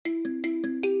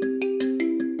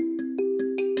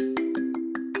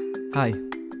Hi,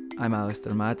 I'm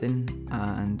Alasdair Madden,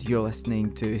 and you're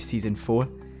listening to Season 4,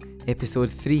 Episode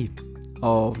 3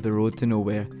 of the Road to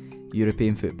Nowhere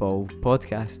European Football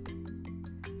Podcast.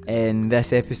 In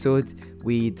this episode,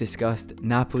 we discussed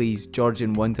Napoli's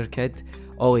Georgian wonderkid,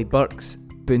 Oli Burke's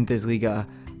Bundesliga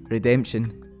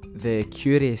redemption, the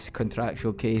curious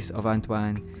contractual case of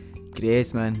Antoine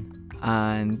Griezmann,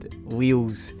 and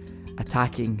Lille's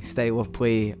attacking style of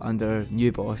play under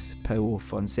new boss Paulo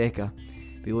Fonseca.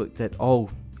 We looked at all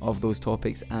of those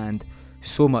topics and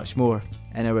so much more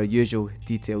in our usual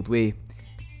detailed way.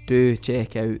 Do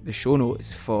check out the show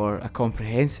notes for a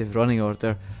comprehensive running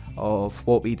order of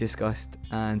what we discussed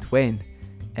and when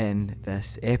in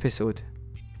this episode.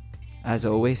 As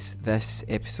always, this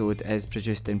episode is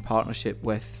produced in partnership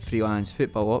with Freelance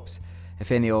Football Ops.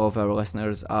 If any of our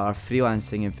listeners are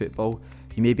freelancing in football,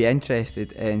 you may be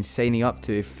interested in signing up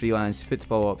to Freelance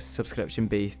Football Ops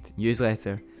subscription-based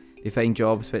newsletter. They find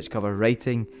jobs which cover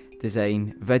writing,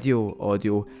 design, video,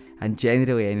 audio, and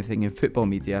generally anything in football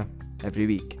media every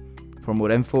week. For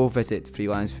more info, visit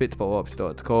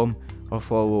freelancefootballops.com or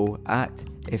follow at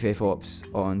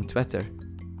FFOps on Twitter.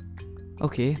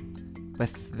 Okay,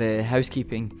 with the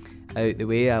housekeeping out the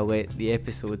way, I'll let the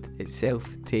episode itself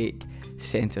take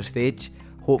centre stage.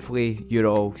 Hopefully you're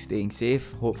all staying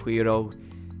safe, hopefully you're all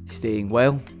staying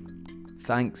well.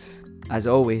 Thanks, as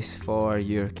always, for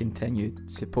your continued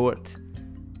support.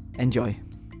 Enjoy.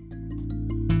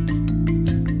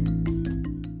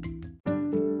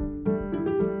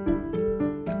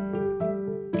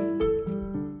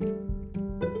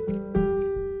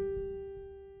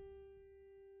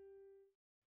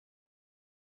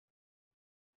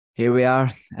 Here we are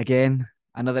again,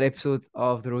 another episode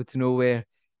of the Road to Nowhere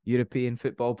European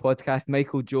Football Podcast.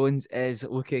 Michael Jones is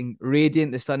looking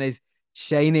radiant. The sun is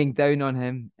shining down on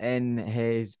him in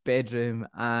his bedroom,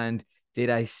 and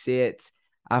dare I say it,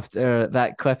 after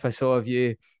that clip I saw of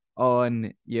you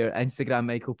on your Instagram,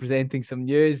 Michael, presenting some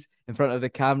news in front of the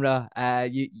camera,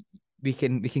 we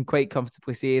can quite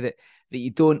comfortably say that you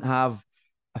don't have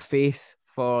a face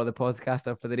for the podcast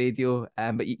or for the radio,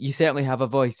 but you certainly have a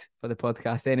voice for the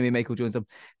podcast. Anyway, Michael Jones, I'm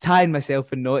tying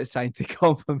myself in knots trying to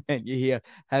compliment you here.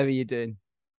 How are you doing?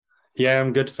 Yeah,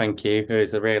 I'm good, thank you. It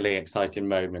was a really exciting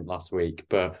moment last week,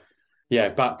 but yeah,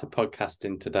 back to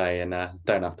podcasting today, and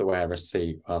don't have to wear a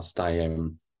suit whilst I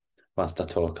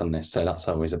talk on this, so that's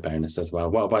always a bonus as well.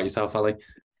 What about yourself, Ali?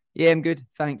 Yeah, I'm good.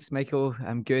 Thanks, Michael.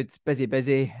 I'm good. Busy,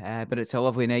 but it's a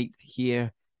lovely night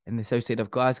here in the south side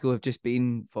of Glasgow. I've just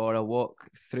been for a walk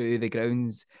through the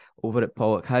grounds over at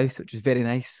Pollock House, which was very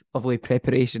nice. Lovely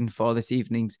preparation for this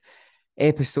evening's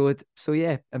episode. So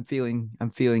yeah, I'm feeling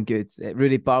good.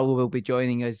 Rudy Barlow will be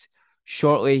joining us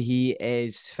shortly. He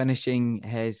is finishing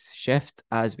his shift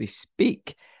as we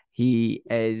speak. He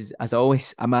is, as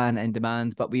always, a man in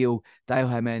demand, but we'll dial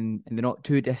him in the not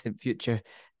too distant future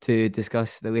to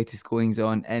discuss the latest goings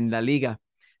on in La Liga.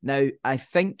 Now, I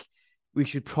think we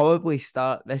should probably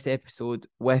start this episode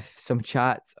with some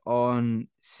chat on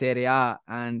Serie A,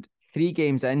 and 3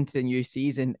 games into the new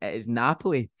season, it is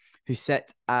Napoli who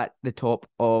sit at the top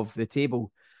of the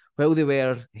table. While they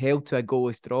were held to a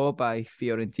goalless draw by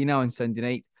Fiorentina on Sunday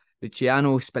night,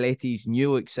 Luciano Spalletti's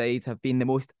new look side have been the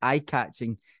most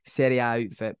eye-catching Serie A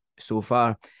outfit so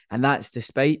far. And that's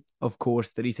despite, of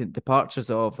course, the recent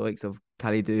departures of the likes of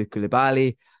Kalidou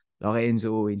Koulibaly,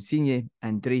 Lorenzo Insigne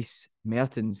and Dries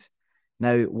Mertens.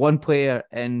 Now, one player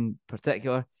in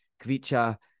particular,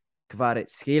 Khvicha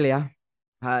Kvaratskhelia,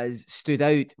 has stood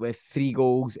out with 3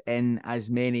 goals in as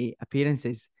many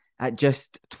appearances. At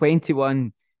just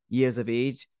 21 years of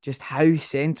age, just how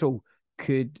central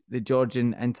could the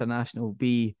Georgian international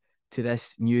be to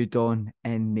this new dawn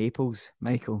in Naples,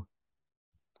 Michael?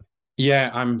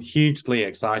 Yeah, I'm hugely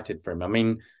excited for him. I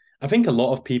mean, I think a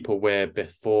lot of people were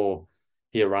before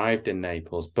he arrived in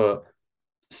Naples, but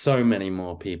so many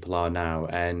more people are now,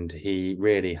 and he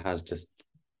really has just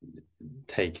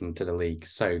taken to the league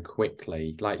so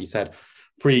quickly. Like you said,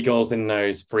 3 goals in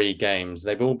those 3 games.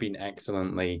 They've all been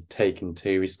excellently taken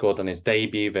to. He scored on his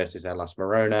debut versus Hellas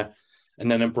Verona,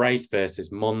 and then a brace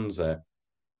versus Monza,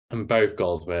 and both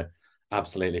goals were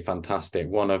absolutely fantastic.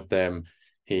 One of them,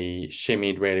 he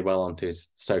shimmied really well onto his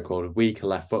so-called weaker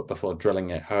left foot before drilling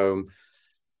it home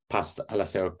past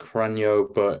Alessio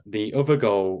Cragno, but the other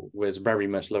goal was very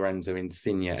much Lorenzo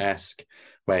Insigne-esque,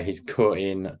 where he's cut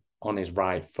in on his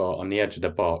right foot on the edge of the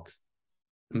box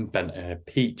and bent a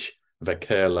peach of a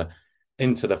curler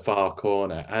into the far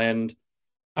corner. And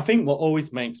I think what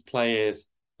always makes players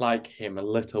like him a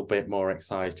little bit more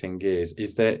exciting is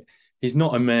that he's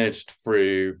not emerged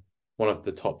through one of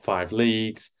the top 5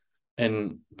 leagues,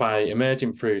 And by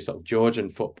emerging through sort of Georgian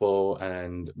football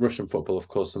and Russian football, of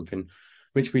course, something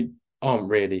which we aren't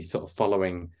really sort of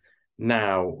following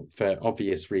now for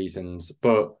obvious reasons.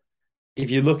 But if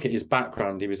you look at his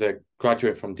background, he was a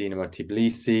graduate from Dinamo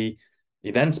Tbilisi.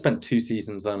 He then spent 2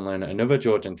 seasons on loan at another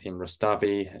Georgian team,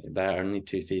 Rustavi. They're only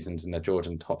 2 seasons in the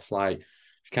Georgian top flight,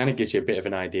 which kind of gives you a bit of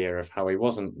an idea of how he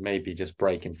wasn't maybe just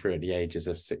breaking through at the ages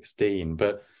of 16.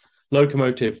 But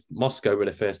Lokomotiv Moscow were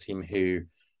the first team who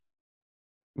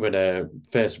were the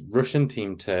first Russian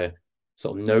team to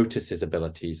sort of notice his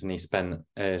abilities, and he spent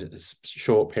a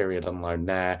short period on loan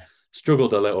there,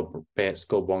 struggled a little bit,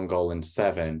 scored 1 goal in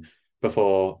 7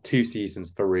 before 2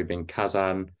 seasons for Rubin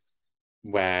Kazan,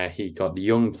 where he got the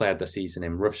Young Player of the Season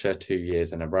in Russia 2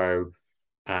 years in a row.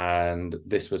 And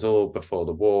this was all before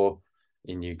the war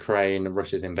in Ukraine,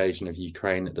 Russia's invasion of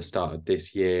Ukraine at the start of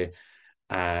this year.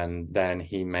 And then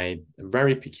he made a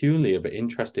very peculiar but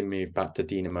interesting move back to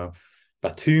Dinamo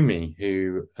Batumi,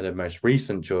 who are the most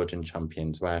recent Georgian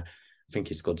champions, where I think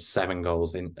he scored 7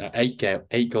 goals in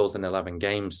 8 goals in 11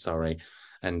 games,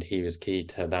 and he was key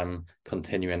to them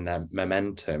continuing their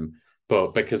momentum.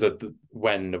 But because of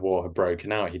when the war had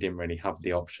broken out, he didn't really have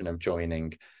the option of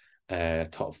joining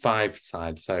top 5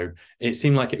 side. So it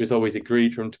seemed like it was always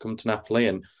agreed for him to come to Napoli.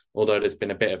 And although there's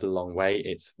been a bit of a long wait,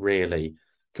 it's really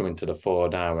coming to the fore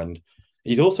now. And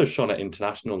he's also shone at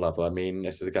international level. I mean,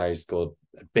 this is a guy who scored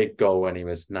a big goal when he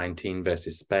was 19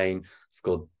 versus Spain,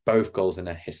 scored both goals in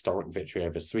a historic victory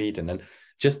over Sweden. And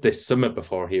just this summer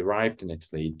before he arrived in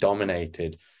Italy, he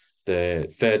dominated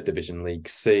the 3rd Division League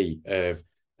C of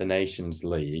the Nations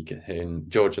League. In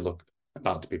Georgia looked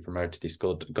about to be promoted. He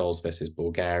scored goals versus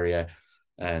Bulgaria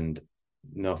and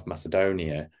North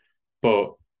Macedonia.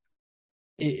 But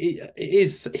he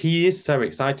is so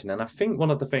exciting. And I think one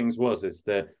of the things is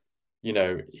that, you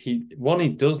know, he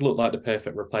does look like the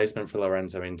perfect replacement for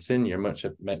Lorenzo Insigne. Much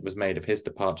was made of his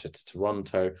departure to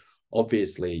Toronto,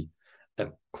 obviously a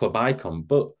club icon,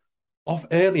 but off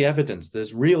early evidence,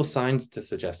 there's real signs to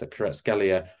suggest that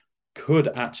Kvaratskhelia could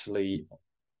actually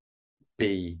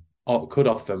could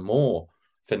offer more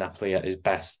for Napoli at his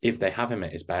best, if they have him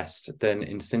at his best, than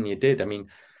Insigne did. I mean,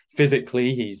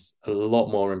 physically, he's a lot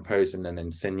more imposing than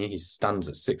Insigne. He stands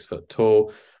at 6 foot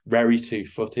tall, very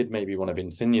 2-footed, maybe one of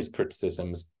Insigne's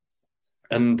criticisms.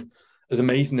 And as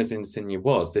amazing as Insigne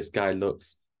was, this guy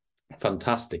looks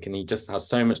fantastic, and he just has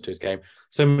so much to his game,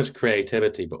 so much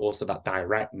creativity, but also that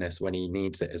directness when he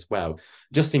needs it as well.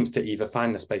 Just seems to either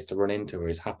find the space to run into or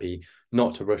is happy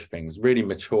not to rush things. Really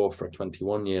mature for a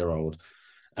 21-year-old.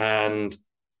 And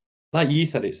like you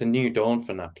said, it's a new dawn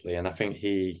for Napoli, and I think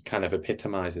he kind of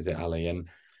epitomizes it, Ali. And,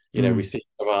 you know, we see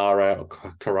Kvara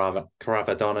or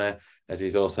Caravadonna, as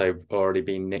he's also already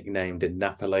been nicknamed in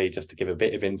Napoli, just to give a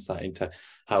bit of insight into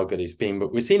how good he's been.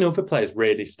 But we've seen other players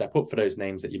really step up for those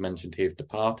names that you mentioned who've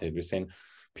departed. We've seen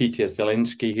Peter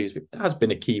Zielinski, who has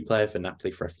been a key player for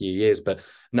Napoli for a few years, but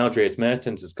now Dries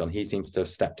Mertens has gone. He seems to have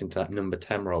stepped into that number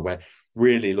 10 role, where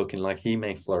really looking like he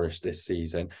may flourish this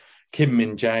season. Kim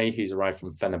Min-jae, who's arrived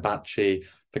from Fenerbahce,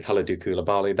 for Kalidou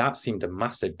Koulibaly. That seemed a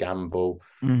massive gamble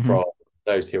from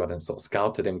those who hadn't sort of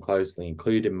scouted him closely,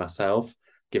 including myself,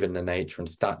 given the nature and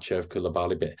stature of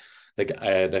Koulibaly. But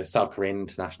the South Korean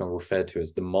international, referred to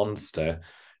as the monster,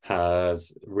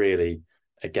 has really,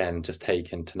 again, just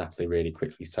taken to Napoli really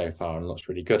quickly so far and looks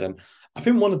really good. And I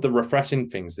think one of the refreshing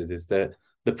things is that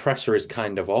the pressure is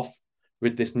kind of off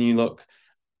with this new look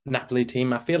Napoli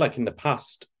team. I feel like in the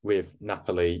past with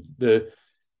Napoli,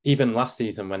 even last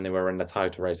season when they were in the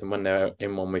title race and when they were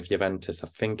in one with Juventus, I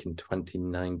think in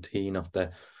 2019 off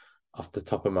the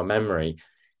top of my memory,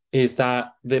 is that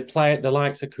the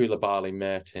likes of Koulibaly,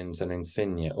 Mertens and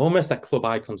Insigne, almost their club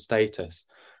icon status,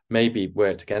 maybe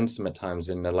worked against them at times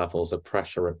in the levels of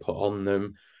pressure it put on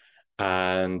them.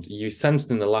 And you sensed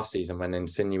in the last season when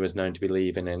Insigne was known to be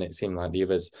leaving and it seemed like the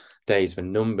others' days were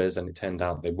numbers, and it turned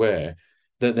out they were,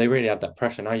 that they really had that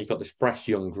pressure. Now you've got this fresh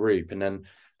young group. And then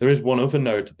there is one other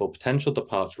notable potential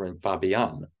departure in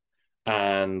Fabian.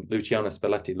 And Luciano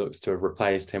Spalletti looks to have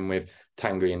replaced him with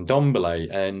Tanguy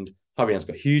Ndombelé. And Fabian's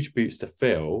got huge boots to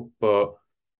fill, but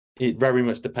it very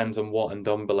much depends on what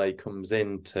Ndombelé comes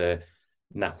into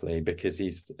Napoli, because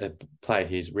he's a player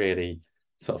who's really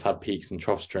sort of had peaks and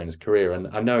troughs during his career. And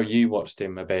I know you watched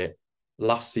him a bit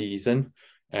last season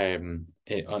in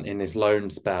his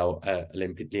loan spell at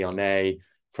Olympique Lyonnais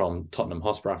from Tottenham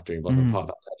Hotspur after he wasn't part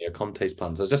of Antonio Conte's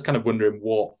plans. I was just kind of wondering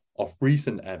what of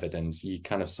recent evidence you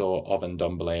kind of saw of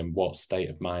Ndombelé and what state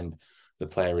of mind the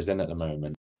player is in at the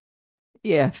moment.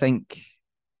 Yeah, I think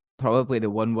probably the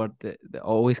one word that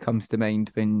always comes to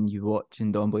mind when you watch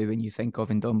Ndombele, when you think of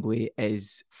Ndombele,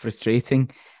 is frustrating.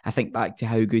 I think back to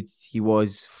how good he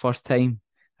was first time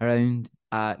around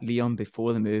at Lyon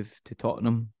before the move to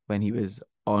Tottenham when he was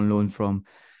on loan from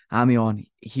Amiens.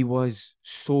 He was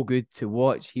so good to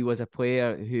watch. He was a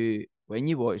player who, when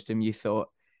you watched him, you thought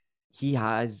he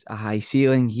has a high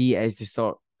ceiling. He is the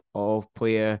sort of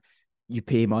player you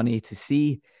pay money to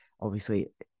see. Obviously,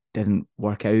 it didn't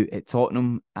work out at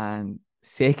Tottenham, and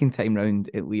second time round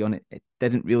at Lyon, it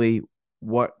didn't really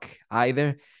work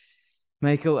either.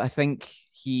 Michael, I think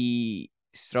he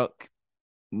struck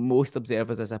most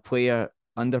observers as a player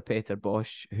under Peter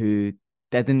Bosch who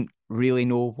didn't really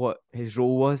know what his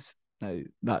role was. Now,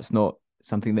 that's not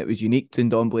something that was unique to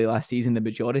Ndombele last season. The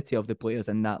majority of the players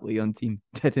in that Lyon team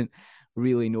didn't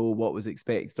really know what was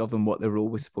expected of him, what the role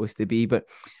was supposed to be. But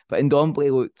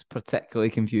Ndombele looked particularly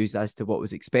confused as to what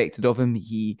was expected of him.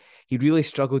 He really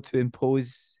struggled to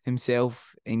impose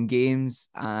himself in games,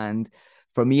 and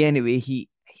for me anyway,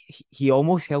 he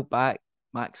almost held back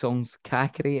Maxon's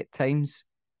Kakary at times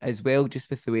as well, just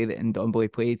with the way that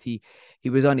Ndombele played. He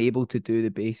was unable to do the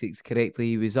basics correctly.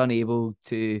 He was unable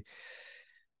to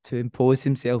impose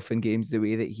himself in games the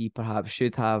way that he perhaps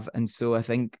should have. And so I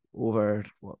think over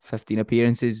 15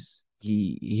 appearances,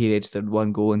 he registered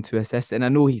 1 goal and 2 assists. And I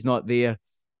know he's not there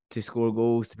to score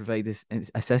goals, to provide this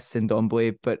assists in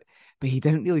Ndombele, but he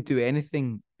didn't really do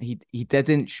anything. He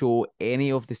didn't show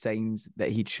any of the signs that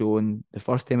he'd shown the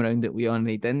first time around at Lyon.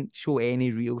 He didn't show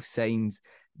any real signs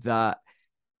that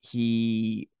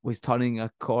he was turning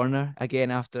a corner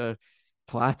again after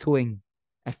plateauing,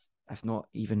 if not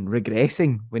even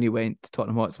regressing when he went to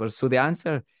Tottenham Hotspur. So the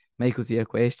answer, Michael, to your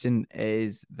question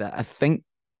is that I think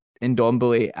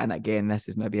Ndombele, and again, this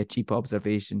is maybe a cheap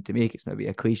observation to make, it's maybe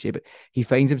a cliche, but he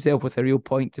finds himself with a real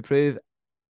point to prove.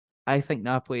 I think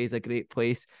Napoli is a great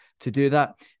place to do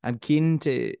that. I'm keen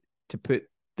to put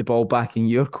the ball back in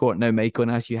your court now, Michael,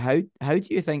 and ask you, how do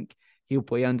you think he'll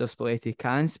play under Spalletti?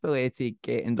 Can Spalletti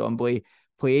get Ndombele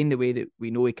playing the way that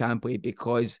we know he can play?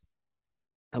 Because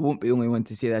I won't be the only one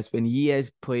to say this, when he is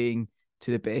playing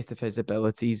to the best of his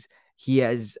abilities, he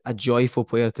is a joyful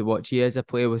player to watch. He is a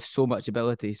player with so much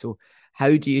ability. So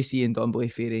how do you see Ndombele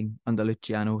faring under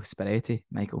Luciano Spalletti,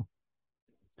 Michael?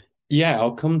 Yeah,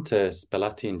 I'll come to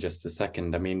Spalletti in just a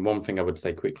second. I mean, one thing I would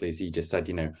say quickly is you just said,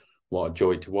 what a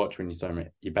joy to watch when you saw him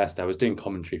at your best. I was doing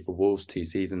commentary for Wolves 2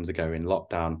 seasons ago in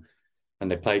lockdown, and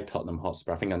they played Tottenham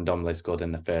Hotspur. I think Ndombele scored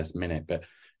in the first minute, but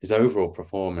his overall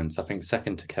performance, I think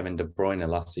second to Kevin De Bruyne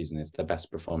last season, is the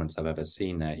best performance I've ever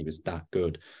seen there. He was that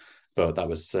good, but that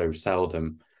was so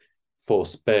seldom for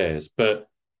Spurs. But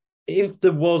if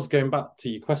there was, going back to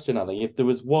your question, Ali, if there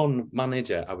was one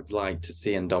manager I would like to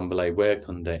see Ndombele work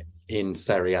under in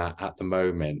Serie A at the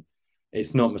moment,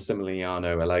 it's not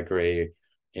Massimiliano Allegri,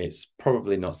 it's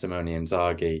probably not Simone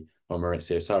Inzaghi or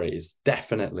Maurizio Sarri, it's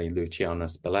definitely Luciano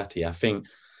Spalletti. I think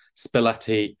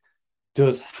Spalletti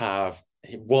does have,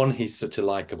 one, he's such a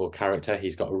likable character.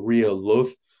 He's got a real love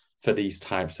for these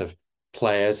types of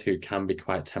players who can be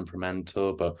quite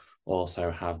temperamental, but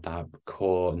also have that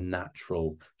core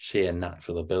sheer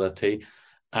natural ability.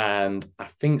 And I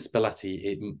think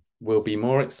Spalletti will be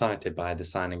more excited by the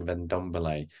signing of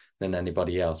Ndombele than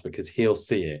anybody else, because he'll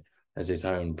see it as his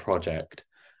own project.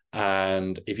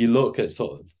 And if you look at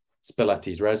sort of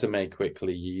Spalletti's resume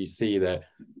quickly, you see that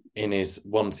in his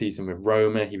one season with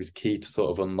Roma, he was key to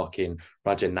sort of unlocking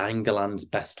Raja Nangolan's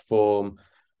best form.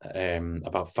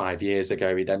 About 5 years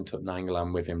ago, he then took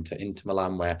Nangolan with him to Inter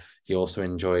Milan, where he also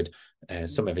enjoyed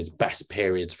some of his best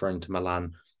periods for Inter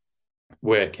Milan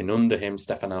working under him.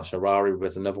 Stefan El-Shaarawy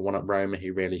was another one at Roma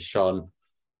who really shone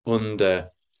under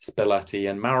Spalletti,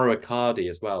 and Mauro Icardi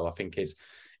as well. I think it's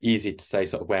easy to say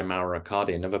sort of where Mauro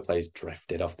Icardi and other players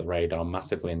drifted off the radar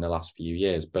massively in the last few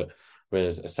years, but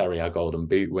was a Serie A Golden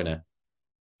Boot winner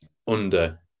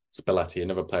under Spalletti,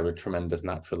 another player with tremendous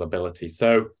natural ability.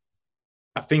 So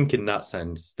I think in that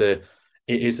sense, it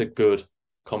is a good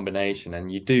combination.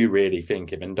 And you do really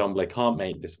think if Ndombele can't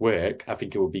make this work, I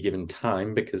think it will be given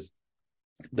time, because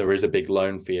there is a big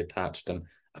loan fee attached. And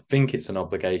I think it's an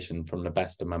obligation from the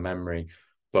best of my memory.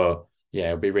 But yeah,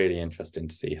 it'll be really interesting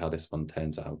to see how this one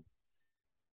turns out.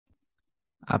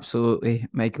 Absolutely.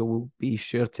 Michael will be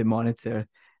sure to monitor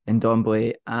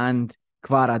Ndombele and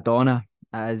Kvaradona,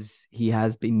 as he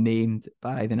has been named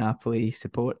by the Napoli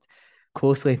support,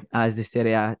 closely as the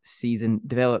Serie A season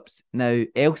develops. Now,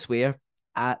 elsewhere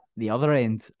at the other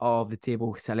end of the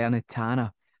table,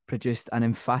 Salernitana produced an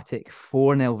emphatic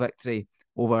 4-0 victory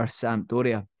over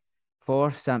Sampdoria.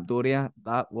 For Sampdoria,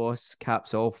 that loss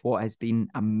caps off what has been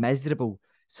a miserable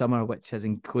summer, which has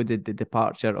included the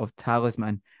departure of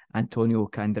talisman Antonio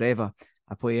Candreva,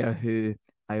 a player who,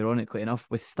 ironically enough,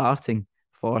 was starting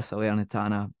for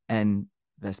Salernitana in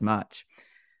this match.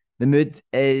 The mood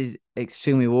is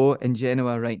extremely low in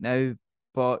Genoa right now,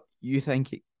 but you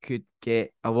think it could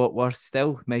get a lot worse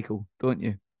still, Michael, don't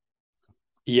you?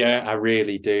 Yeah, I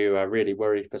really do. I really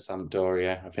worry for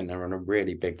Sampdoria. I think they're on a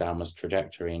really big downwards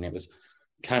trajectory, and it was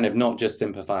kind of not just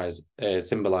symbolised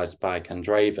by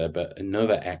Candreva, but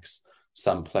another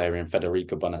ex-Samp player in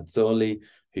Federico Bonazzoli,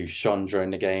 who shone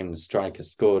during the game. The striker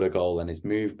scored a goal, and his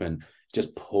movement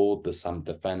just pulled the Samp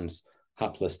defence,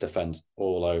 hapless defence,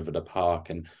 all over the park.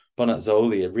 And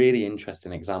Bonazzoli, a really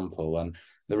interesting example. And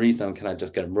the reason I'm kind of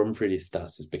just going to run through these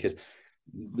stats is because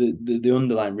the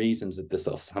underlying reasons of the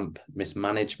sort of Samp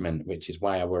mismanagement, which is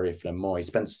why I worry for them more. He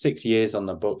spent 6 years on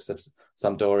the books of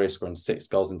Sampdoria, scoring 6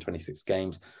 goals in 26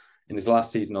 games. In his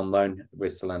last season on loan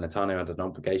with Salernitana, had an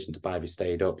obligation to buy if he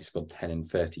stayed up. He scored 10 in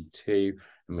 32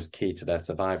 and was key to their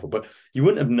survival. But you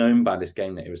wouldn't have known by this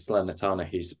game that it was Salernitana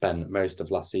who spent most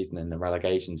of last season in the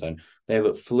relegation zone. They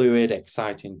looked fluid,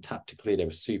 exciting, tactically. They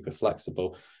were super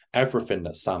flexible. Everything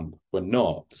that Samp were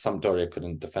not. Sampdoria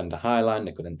couldn't defend a high line,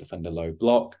 they couldn't defend a low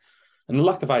block. And the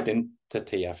lack of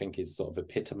identity, I think, is sort of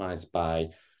epitomised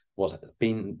by what's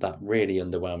been that really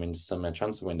underwhelming summer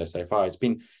transfer window so far. It's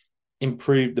been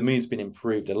improved, the mood's been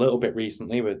improved a little bit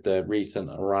recently with the recent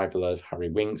arrival of Harry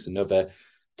Winks, another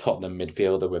Tottenham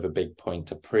midfielder with a big point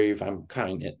to prove. I'm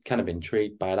kind of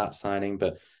intrigued by that signing,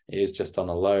 but it is just on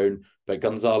a loan. But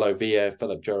Gonzalo Villa,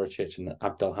 Filip Juricic, and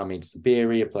Abdelhamid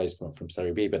Sabiri are players coming from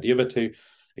Serie B. But the other two,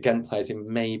 again, players who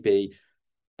maybe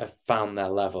have found their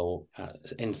level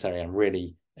in Serie A and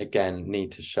really, again,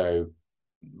 need to show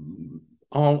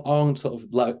on sort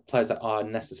of players that are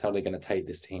necessarily going to take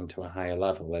this team to a higher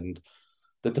level. And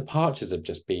the departures have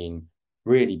just been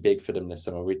really big for them this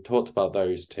summer. We talked about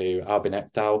those two. Albin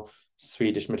Ekdal,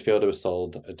 Swedish midfielder, was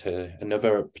sold to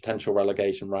another potential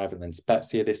relegation rival in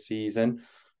Spezia this season.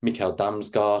 Mikael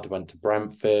Damsgaard went to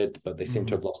Brentford, but they seem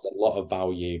to have lost a lot of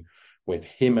value with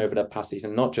him over the past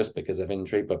season, not just because of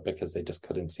injury, but because they just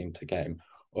couldn't seem to get him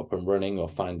up and running or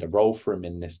find a role for him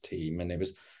in this team. And it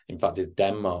was, in fact, his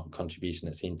Denmark contribution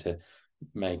that seemed to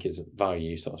make his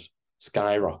value sort of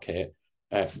skyrocket.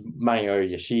 Mayo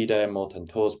Yoshida, Morten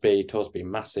Torsby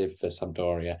massive for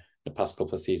Sampdoria. The past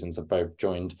couple of seasons have both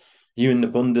joined you in the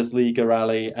Bundesliga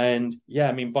rally. And yeah,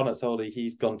 I mean, Bonazzoli,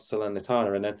 he's gone to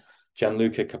Salernitana, and then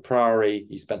Gianluca Caprari,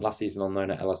 he spent last season on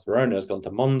loan at Hellas Verona, has gone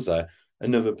to Monza,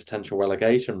 another potential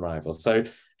relegation rival. So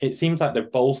it seems like they've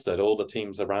bolstered all the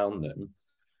teams around them.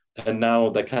 And now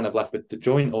they're kind of left with the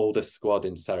joint oldest squad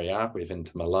in Serie A with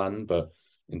Inter Milan, but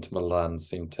Inter Milan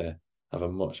seem to have a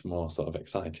much more sort of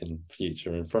exciting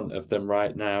future in front of them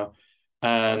right now.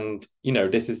 And, you know,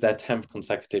 this is their 10th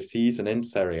consecutive season in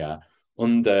Serie A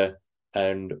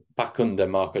back under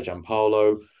Marco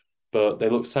Giampaolo. But they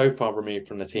look so far removed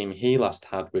from the team he last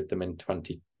had with them in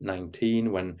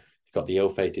 2019 when he got the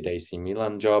ill-fated AC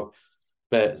Milan job.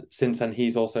 But since then,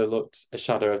 he's also looked a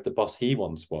shadow of the boss he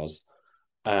once was.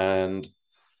 And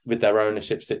with their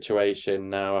ownership situation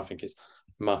now, I think it's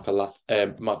Marco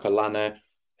Lana,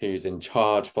 who's in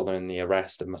charge following the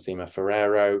arrest of Massimo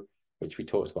Ferrero, which we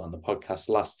talked about on the podcast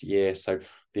last year. So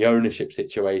the ownership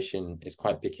situation is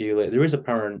quite peculiar. There is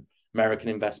apparent American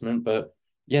investment, but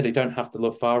yeah, they don't have to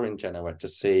look far in Genoa to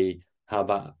see how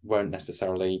that won't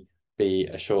necessarily be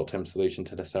a short-term solution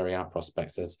to the Serie A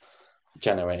prospects, as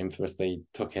Genoa infamously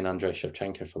took in Andrei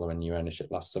Shevchenko following new ownership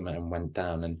last summer and went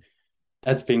down. And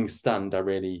as things stand, I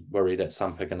really worry that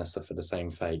Samp are going to suffer the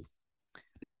same fate.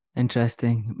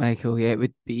 Interesting, Michael. Yeah, it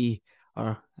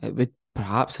would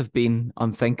perhaps have been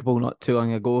unthinkable not too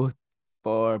long ago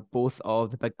for both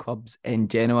of the big clubs in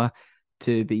Genoa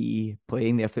to be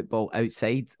playing their football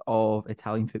outside of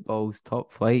Italian football's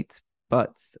top flight.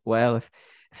 But, well, if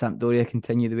Sampdoria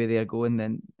continue the way they are going,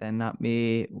 then that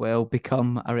may well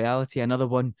become a reality. Another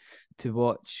one to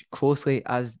watch closely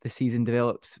as the season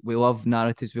develops. We love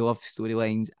narratives, we love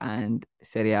storylines, and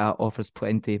Serie A offers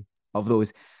plenty of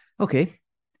those. Okay,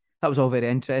 that was all very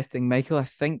interesting, Michael. I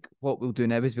think what we'll do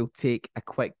now is we'll take a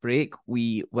quick break.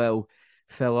 We will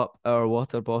fill up our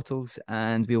water bottles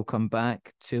and we'll come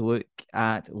back to look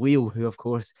at Lille, who, of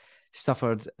course,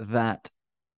 suffered that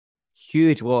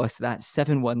huge loss, that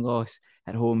 7-1 loss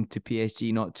at home to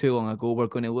PSG not too long ago. We're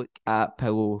going to look at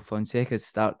Paulo Fonseca's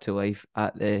start to life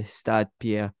at the Stade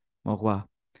Pierre-Mauroy.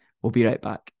 We'll be right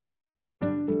back.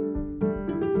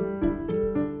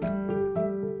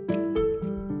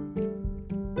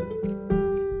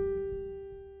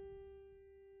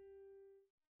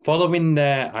 Following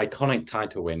their iconic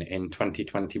title win in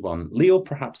 2021, Lille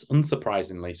perhaps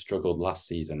unsurprisingly struggled last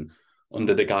season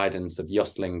under the guidance of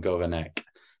Jocelyn Gourvenec.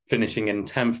 finishing in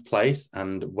 10th place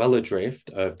and well adrift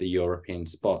of the European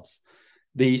spots.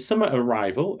 The summer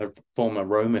arrival of former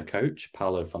Roma coach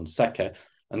Paulo Fonseca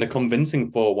and a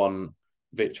convincing 4-1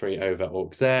 victory over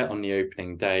Auxerre on the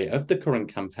opening day of the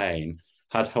current campaign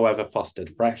had, however, fostered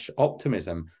fresh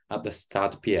optimism at the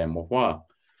Stade Pierre-Mauroy.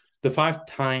 The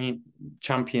five-time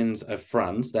champions of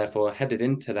France therefore headed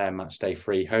into their matchday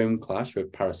 3 home clash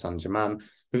with Paris Saint-Germain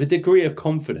with a degree of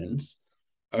confidence,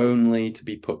 only to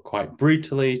be put quite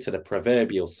brutally to the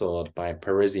proverbial sword by a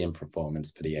Parisian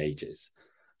performance for the ages.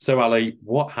 So, Ali,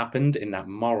 what happened in that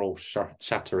moral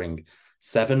shattering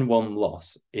 7-1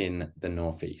 loss in the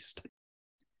Northeast?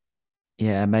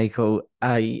 Yeah, Michael,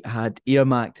 I had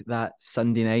earmarked that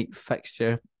Sunday night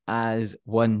fixture as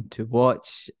one to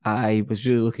watch. I was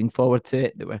really looking forward to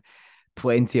it. There were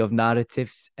plenty of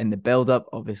narratives in the build-up.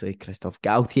 Obviously, Christophe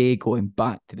Galtier going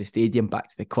back to the stadium, back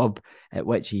to the club at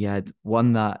which he had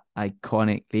won that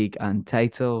iconic league and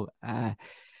title.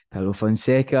 Paulo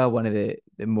Fonseca, one of the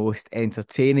most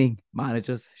entertaining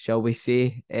managers, shall we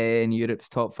say, in Europe's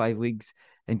top 5 leagues,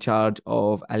 in charge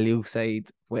of a Lille side,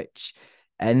 which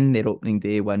in their opening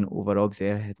day win over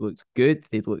Auxerre had looked good.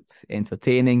 They'd looked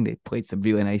entertaining. They played some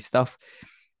really nice stuff.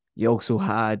 You also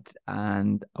had,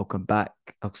 and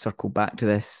I'll circle back to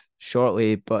this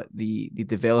shortly, but the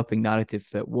developing narrative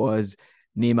that was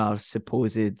Neymar's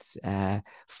supposed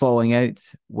falling out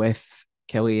with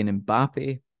Kylian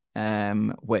Mbappe,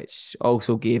 which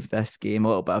also gave this game a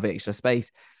little bit of extra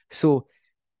spice. So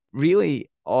really,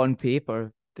 on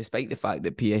paper, despite the fact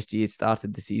that PSG had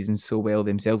started the season so well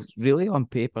themselves, really on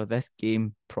paper, this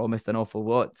game promised an awful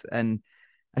lot. And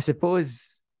I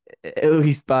suppose, at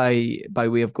least by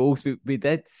way of goals, we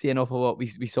did see an awful lot.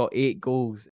 We saw 8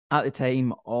 goals. At the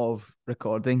time of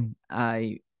recording,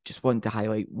 I just want to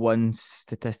highlight one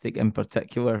statistic in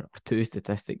particular, or 2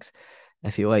 statistics,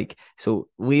 if you like. So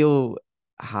Lille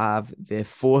have the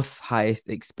 4th highest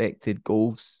expected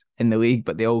goals in the league,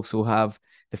 but they also have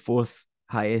the 4th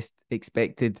highest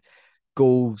expected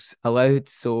goals allowed.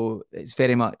 So it's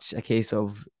very much a case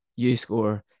of you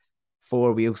score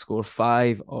 4, we'll score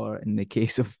 5, or in the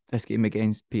case of this game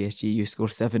against PSG, you score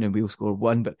 7 and we'll score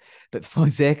 1. But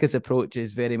Fonseca's approach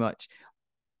is very much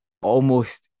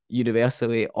almost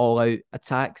universally all out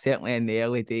attack. Certainly in the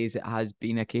early days, it has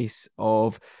been a case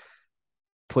of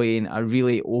playing a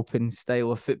really open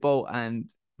style of football. And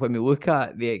when we look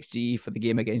at the XG for the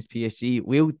game against PSG,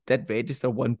 Lille did register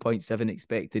 1.7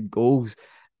 expected goals.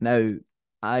 Now,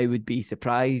 I would be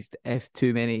surprised if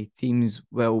too many teams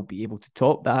will be able to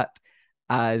top that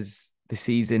as the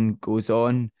season goes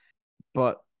on.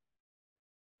 But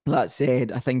that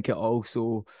said, I think it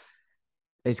also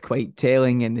is quite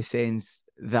telling in the sense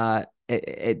that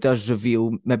it does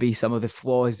reveal maybe some of the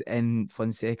flaws in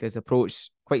Fonseca's approach.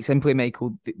 Quite simply,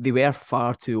 Michael, they were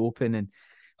far too open, and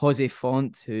Jose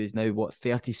Font, who's now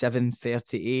 37,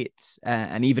 38,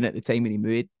 and even at the time when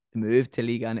he moved to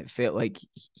Liga, and it felt like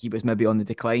he was maybe on the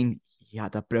decline. He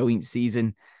had a brilliant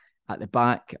season at the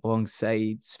back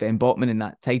alongside Sven Botman in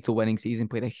that title-winning season,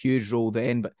 played a huge role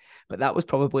then, but that was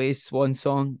probably his swan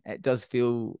song. It does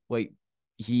feel like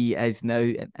he is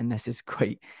now, and this is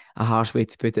quite a harsh way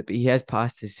to put it, but he has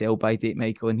passed his sell-by date,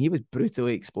 Michael, and he was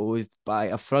brutally exposed by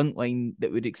a front line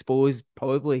that would expose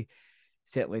probably,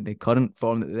 certainly the current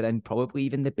form that they're in, probably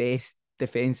even the best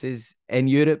defences in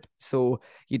Europe. So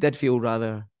you did feel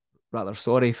rather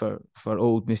sorry for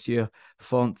old Monsieur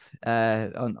Font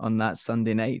on that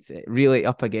Sunday night. Really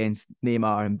up against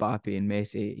Neymar, Mbappe and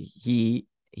Messi. He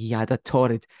had a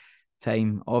torrid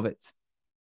time of it.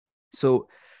 So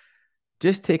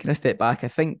just taking a step back, I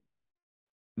think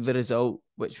the result,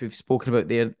 which we've spoken about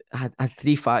there, had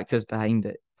 3 factors behind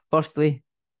it. Firstly,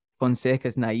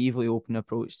 Fonseca's naively open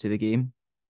approach to the game.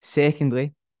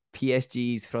 Secondly,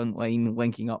 PSG's front line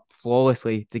linking up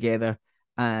flawlessly together.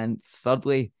 And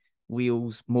thirdly,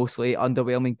 Lille's mostly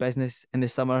underwhelming business in the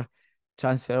summer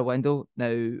transfer window.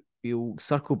 Now, we'll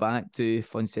circle back to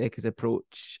Fonseca's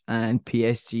approach and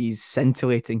PSG's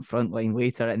scintillating front line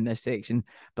later in this section.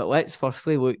 But let's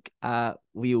firstly look at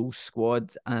Lille's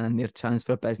squad and their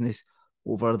transfer business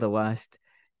over the last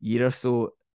year or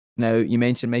so. Now, you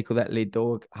mentioned, Michael, that Les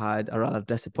Dogs had a rather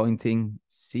disappointing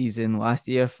season last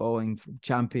year, falling from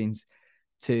champions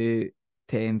to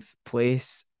 10th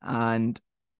place. And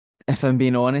if I'm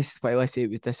being honest, while I say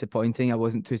it was disappointing, I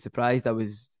wasn't too surprised. I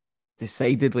was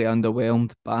decidedly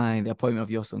underwhelmed by the appointment of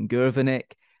Jocelyn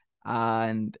Gourvenec.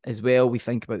 And as well, we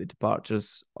think about the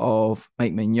departures of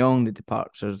Mike Mignon, the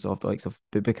departures of the likes of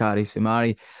Boubakary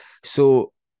Soumare.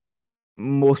 So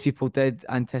most people did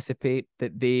anticipate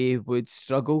that they would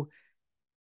struggle.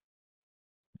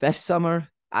 This summer,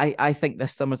 I think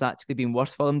this summer's actually been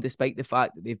worse for them, despite the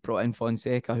fact that they've brought in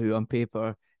Fonseca, who on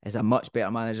paper is a much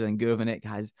better manager than Gurvanik,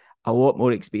 has a lot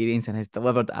more experience and has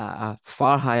delivered at a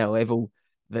far higher level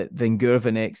than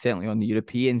Gurvanik, certainly on the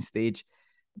European stage.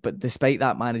 But despite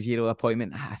that managerial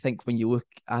appointment, I think when you look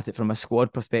at it from a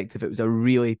squad perspective, it was a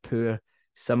really poor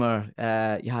summer.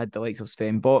 You had the likes of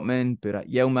Sven Botman,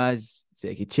 Burak Yilmaz,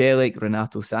 Zeki Celik,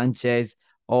 Renato Sanchez,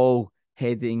 all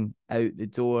heading out the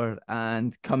door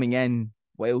and coming in,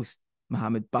 whilst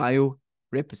Mohamed Bayo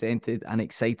represented an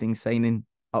exciting signing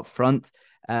up front.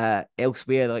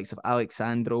 Elsewhere, the likes of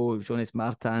Alexandro, Jonas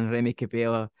Martin, Remy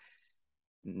Cabella,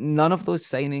 none of those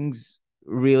signings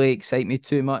really excite me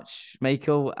too much,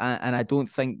 Michael, and I don't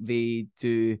think they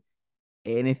do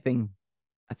anything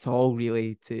at all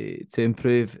really to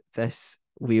improve this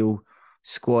Lille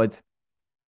squad.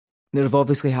 They've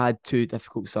obviously had two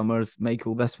difficult summers,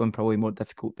 Michael. This one probably more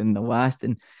difficult than the last,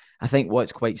 and I think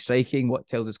what's quite striking, what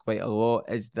tells us quite a lot,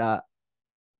 is that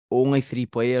only three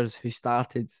players who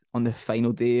started on the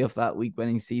final day of that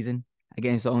league-winning season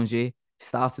against Angers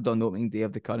started on the opening day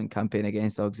of the current campaign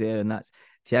against Auxerre, and that's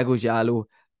Thiago Giallo,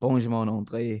 Benjamin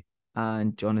André,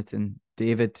 and Jonathan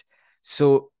David.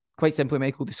 So, quite simply,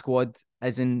 Michael, the squad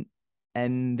isn't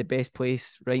in the best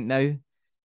place right now.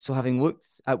 So, having looked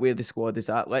at where the squad is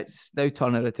at, let's now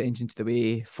turn our attention to the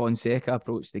way Fonseca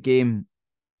approached the game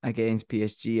against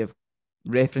PSG. I've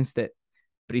referenced it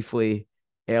briefly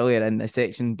earlier in this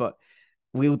section, but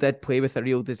Lille did play with a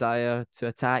real desire to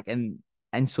attack, and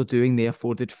in so doing, they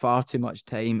afforded far too much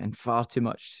time and far too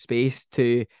much space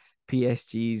to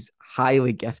PSG's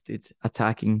highly gifted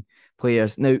attacking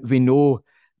players. Now, we know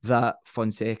that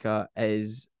Fonseca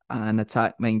is an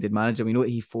attack-minded manager. We know that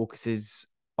he focuses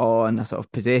on a sort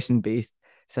of possession-based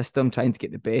system, trying to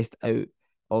get the best out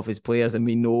of his players, and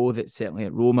we know that certainly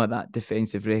at Roma, that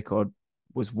defensive record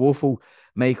was woeful.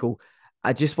 Michael,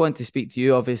 I just want to speak to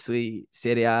you. Obviously,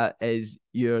 Serie A is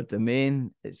your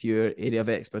domain. It's your area of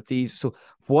expertise. So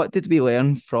what did we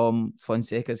learn from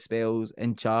Fonseca's spells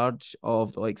in charge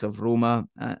of the likes of Roma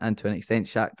and to an extent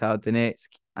Shakhtar Donetsk?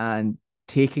 And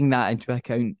taking that into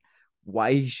account,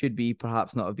 why should we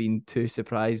perhaps not have been too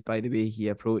surprised by the way he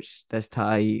approached this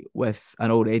tie with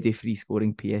an already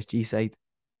free-scoring PSG side?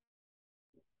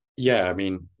 Yeah, I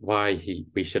mean,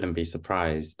 we shouldn't be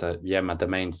surprised. My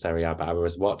domain Serie A, but I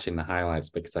was watching the highlights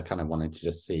because I kind of wanted to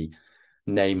just see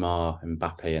Neymar,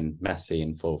 Mbappe, and Messi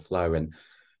in full flow. And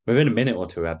within a minute or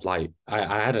two, I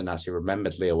hadn't actually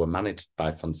remembered Lille were managed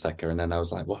by Fonseca, and then I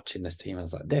was like watching this team, and I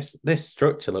was like, this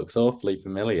structure looks awfully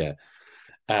familiar.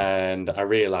 And I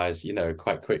realized,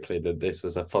 quite quickly that this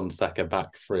was a Fonseca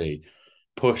back three,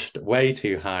 pushed way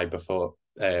too high before,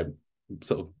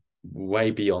 sort of way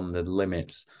beyond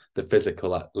the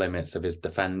physical limits of his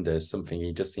defenders, something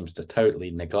he just seems to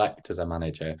totally neglect as a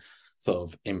manager, sort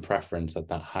of in preference of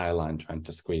that high line, trying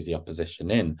to squeeze the opposition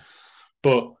in.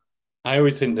 But I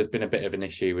always think there's been a bit of an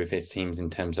issue with his teams in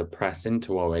terms of pressing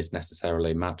to always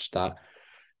necessarily match that.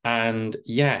 And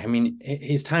yeah, I mean,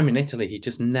 his time in Italy, he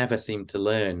just never seemed to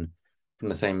learn from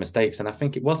the same mistakes. And I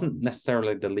think it wasn't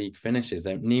necessarily the league finishes.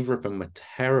 Neither of them were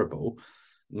terrible.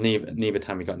 Neither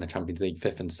time he got in the Champions League,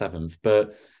 5th and 7th,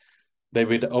 but they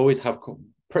would always have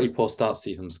pretty poor start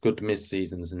seasons, good mid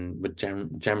seasons, and would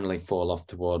generally fall off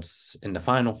towards in the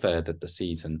final third of the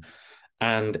season.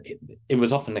 And it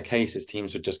was often the case his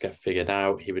teams would just get figured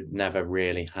out. He would never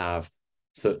really have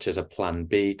such as a plan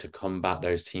B to combat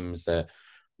those teams that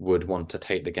would want to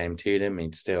take the game to them.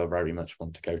 He'd still very much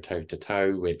want to go toe to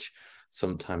toe, which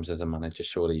sometimes as a manager,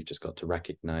 surely you've just got to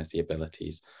recognize the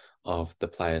abilities of the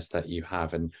players that you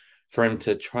have. And for him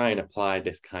to try and apply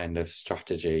this kind of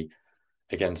strategy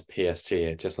against PSG,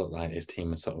 it just looked like his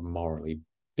team was sort of morally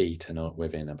beaten up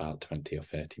within about 20 or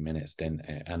 30 minutes, didn't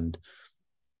it? And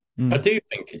I do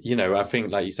think, I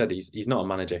think, like you said, he's not a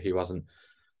manager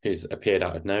who's appeared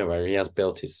out of nowhere. He has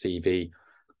built his CV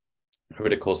over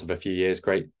the course of a few years.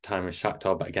 Great time with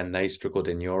Shakhtar, but again, they struggled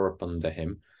in Europe under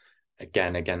him,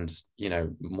 again against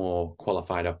more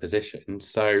qualified opposition.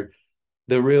 So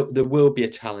there will be a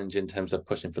challenge in terms of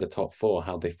pushing for the top four,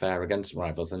 how they fare against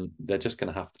rivals, and they're just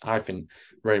going to have to, I think,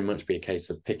 very much be a case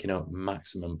of picking up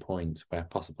maximum points where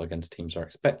possible against teams are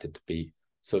expected to be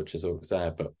such as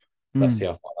Auxerre. But let's see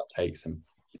how far that takes him.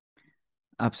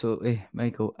 Absolutely,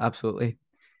 Michael. Absolutely.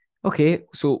 Okay,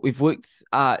 so we've looked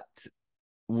at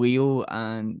Lille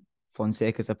and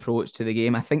Fonseca's approach to the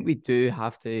game. I think we do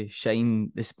have to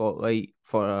shine the spotlight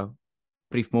for a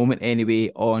brief moment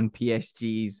anyway on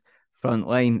PSG's front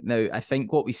line. Now, I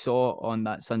think what we saw on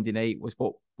that Sunday night was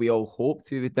what we all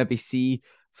hoped we would maybe see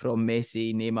from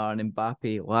Messi, Neymar and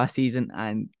Mbappe last season.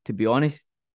 And to be honest,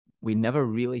 we never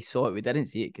really saw it. We didn't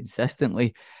see it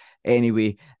consistently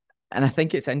anyway. And I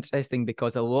think it's interesting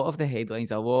because a lot of the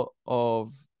headlines, a lot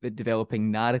of the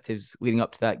developing narratives leading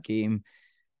up to that game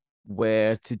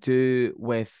were to do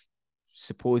with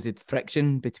supposed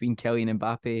friction between Kylian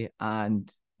Mbappe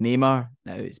and Neymar.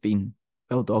 Now, it's been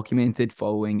well documented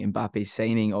following Mbappe's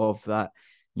signing of that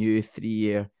new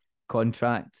 3-year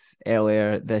contract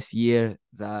earlier this year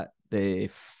that the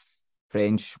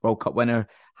French World Cup winner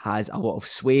has a lot of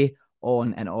sway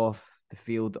on and off the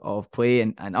field of play,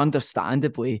 and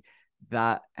understandably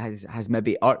that has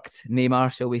maybe irked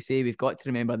Neymar, shall we say. We've got to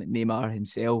remember that Neymar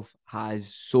himself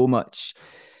has so much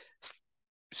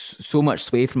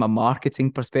sway from a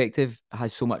marketing perspective,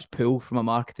 has so much pull from a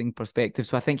marketing perspective.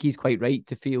 So I think he's quite right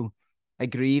to feel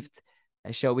aggrieved,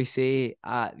 shall we say,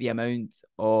 at the amount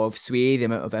of sway, the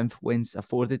amount of influence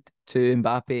afforded to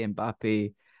Mbappe.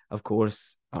 Mbappe, of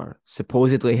course, or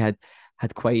supposedly had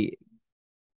quite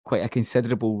a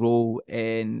considerable role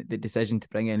in the decision to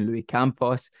bring in Luis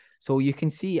Campos. So you can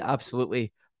see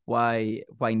absolutely why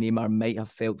Neymar might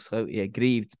have felt slightly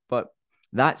aggrieved. But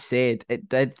that said, it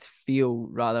did feel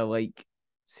rather like,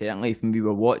 certainly when we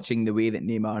were watching the way that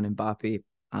Neymar and Mbappe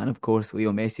and of course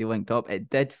Leo Messi linked up, it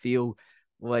did feel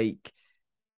like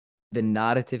the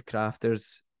narrative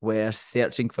crafters were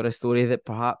searching for a story that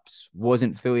perhaps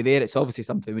wasn't fully there. It's obviously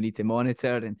something we need to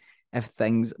monitor, and if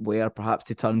things were perhaps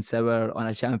to turn sour on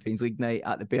a Champions League night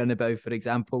at the Bernabeu, for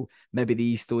example, maybe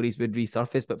these stories would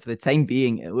resurface. But for the time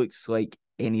being, it looks like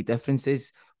any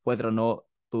differences, whether or not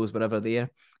those were ever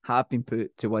there, have been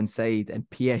put to one side, and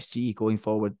PSG going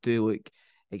forward do look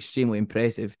extremely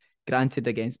impressive. Granted,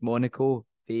 against Monaco,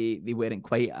 they weren't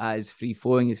quite as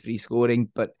free-flowing, as free-scoring,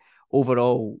 but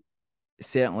overall,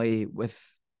 certainly with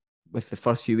the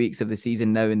first few weeks of the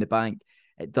season now in the bank,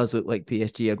 it does look like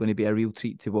PSG are going to be a real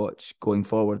treat to watch going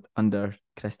forward under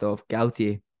Christophe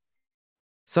Galtier.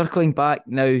 Circling back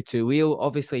now to Lille,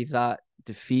 obviously that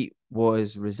defeat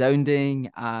was resounding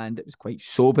and it was quite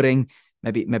sobering.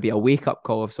 Maybe a wake-up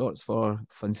call of sorts for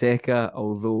Fonseca,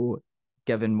 although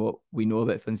given what we know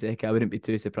about Fonseca, I wouldn't be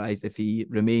too surprised if he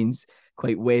remains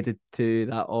quite wedded to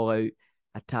that all-out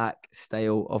attack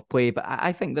style of play. But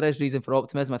I think there is reason for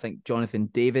optimism. I think Jonathan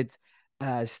David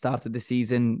started the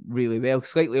season really well.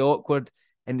 Slightly awkward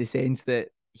in the sense that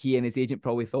he and his agent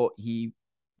probably thought he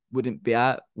wouldn't be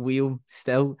at Lille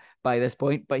still by this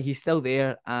point, but he's still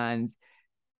there. And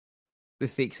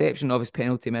with the exception of his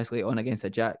penalty miss late on against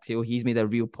Ajaccio, he's made a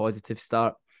real positive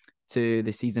start to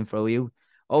the season for Lille.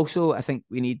 Also, I think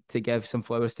we need to give some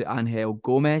flowers to Angel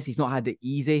Gomes. He's not had it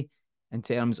easy in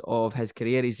terms of his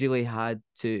career. He's really had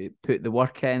to put the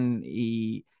work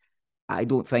in. I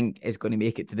don't think is going to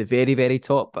make it to the very, very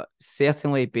top, but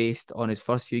certainly based on his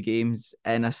first few games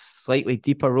in a slightly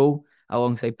deeper role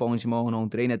alongside Benjamin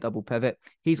André in a double pivot,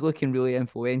 he's looking really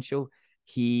influential.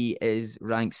 He is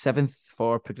ranked 7th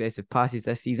for progressive passes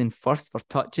this season, 1st for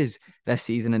touches this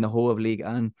season in the whole of Ligue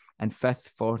 1, and 5th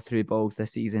for through balls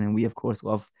this season. And we, of course,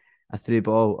 love a through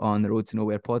ball on the Road to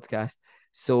Nowhere podcast.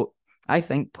 So I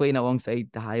think playing alongside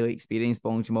the highly experienced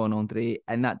Benjamin André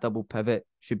in that double pivot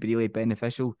should be really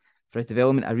beneficial for his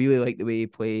development. I really like the way he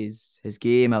plays his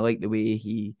game. I like the way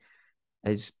he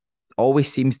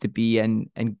always seems to be in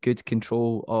good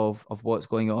control of what's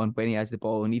going on when he has the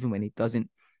ball, and even when he doesn't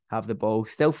have the ball.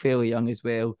 Still fairly young as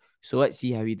well. So let's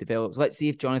see how he develops. Let's see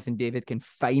if Jonathan David can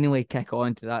finally kick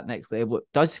on to that next level. It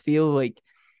does feel like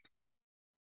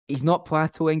he's not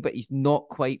plateauing, but he's not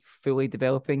quite fully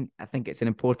developing. I think it's an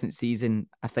important season.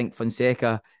 I think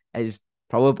Fonseca is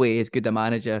probably as good a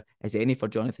manager as any for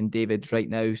Jonathan David right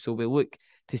now. So we'll look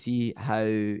to see how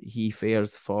he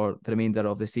fares for the remainder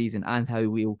of the season and how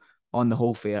we'll on the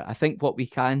whole fare. I think what we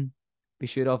can be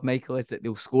sure of, Michael, is that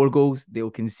they'll score goals, they'll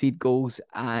concede goals,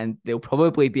 and they'll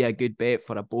probably be a good bet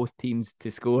for both teams to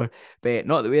score bet.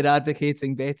 Not that we're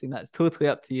advocating betting, that's totally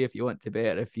up to you if you want to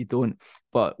bet or if you don't.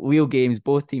 But Lille games,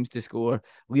 both teams to score,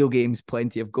 Lille games,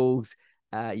 plenty of goals.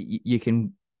 You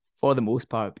can, for the most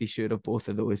part, be sure of both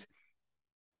of those.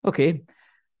 Okay,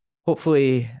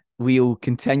 hopefully Lille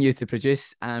continue to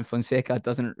produce and Fonseca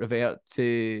doesn't revert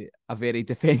to a very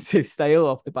defensive style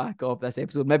off the back of this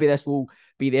episode. Maybe this will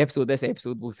be the episode. This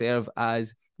episode will serve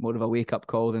as more of a wake-up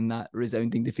call than that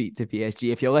resounding defeat to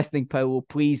PSG. If you're listening, Paolo,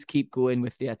 please keep going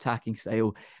with the attacking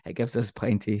style. It gives us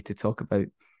plenty to talk about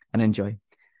and enjoy.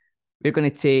 We're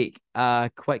going to take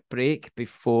a quick break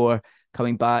before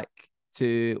coming back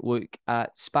to look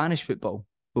at Spanish football.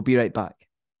 We'll be right back.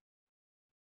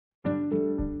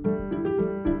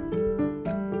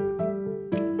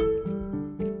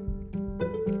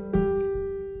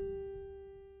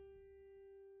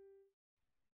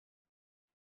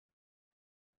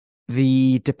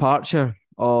 The departure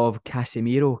of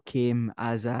Casemiro came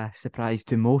as a surprise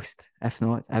to most, if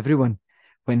not everyone,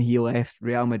 when he left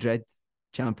Real Madrid,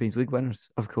 Champions League winners,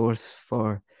 of course,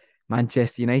 for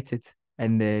Manchester United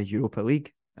in the Europa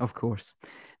League, of course.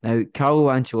 Now, Carlo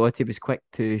Ancelotti was quick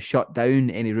to shut down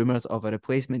any rumours of a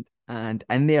replacement, and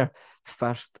in their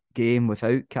first game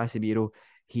without Casemiro,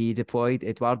 he deployed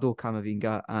Eduardo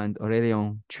Camavinga and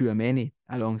Aurélien Tchouaméni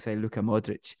alongside Luka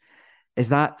Modric. Is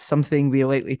that something we're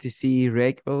likely to see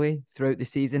regularly throughout the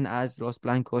season as Los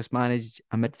Blancos manage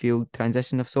a midfield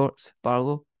transition of sorts,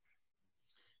 Barlow?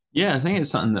 Yeah, I think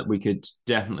it's something that we could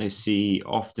definitely see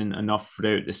often enough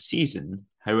throughout the season.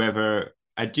 However,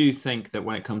 I do think that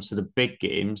when it comes to the big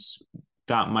games,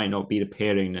 that might not be the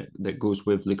pairing that goes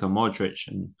with Luka Modric.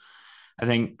 And I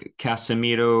think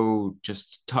Casemiro,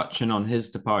 just touching on his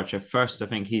departure first, I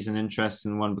think he's an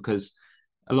interesting one because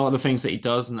a lot of the things that he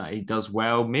does and that he does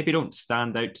well maybe don't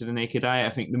stand out to the naked eye.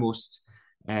 I think the most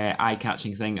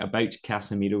eye-catching thing about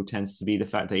Casemiro tends to be the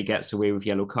fact that he gets away with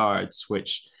yellow cards,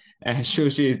 which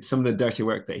shows you some of the dirty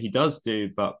work that he does do.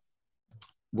 But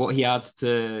what he adds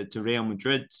to Real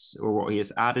Madrid, or what he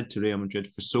has added to Real Madrid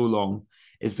for so long,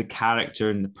 is the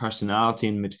character and the personality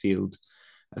in midfield.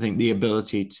 I think the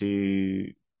ability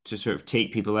to sort of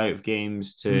take people out of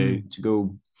games, to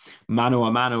go mano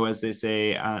a mano, as they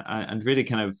say, and really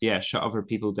kind of shut other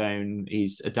people down.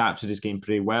 He's adapted his game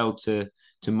pretty well to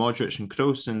Modric and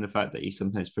Kroos, and the fact that he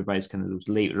sometimes provides kind of those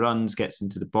late runs, gets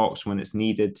into the box when it's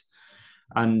needed.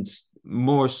 And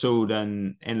more so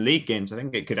than in league games, I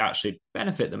think it could actually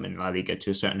benefit them in La Liga to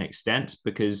a certain extent,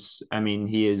 because I mean,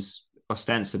 he is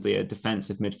ostensibly a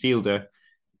defensive midfielder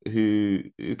who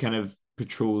kind of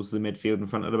patrols the midfield in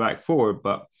front of the back four,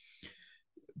 but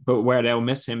where they'll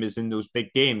miss him is in those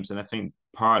big games. And I think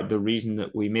part of the reason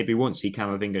that we maybe won't see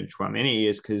Camavinga and Tchouaméni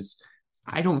is because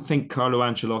I don't think Carlo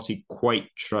Ancelotti quite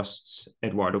trusts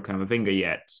Eduardo Camavinga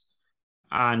yet.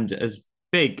 And as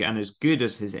big and as good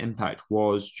as his impact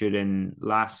was during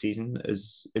last season,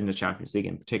 as in the Champions League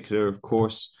in particular, of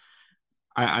course,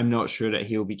 I'm not sure that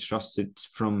he'll be trusted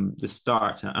from the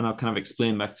start. And I'll kind of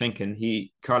explain my thinking.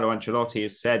 Carlo Ancelotti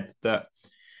has said that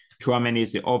Tchouaméni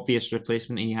is the obvious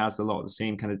replacement. He has a lot of the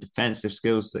same kind of defensive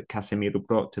skills that Casemiro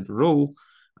brought to the role,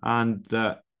 and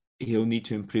that he'll need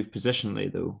to improve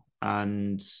positionally, though.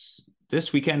 And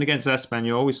this weekend against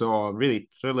Espanyol, we saw a really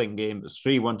thrilling game. It was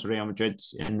 3-1 to Real Madrid.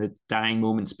 In the dying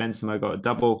moments, Benzema got a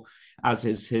double, as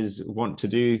is his wont to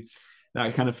do,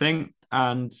 that kind of thing.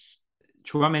 And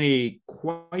Tchouaméni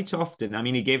quite often, I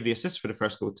mean, he gave the assist for the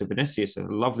first goal to Vinicius, a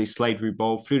lovely slide-through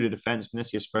ball through the defence,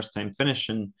 Vinicius' first-time finish,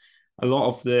 and a lot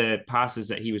of the passes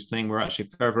that he was playing were actually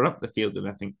further up the field than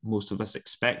I think most of us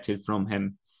expected from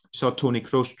him. Saw Toni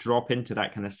Kroos drop into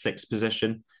that kind of sixth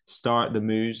position, start the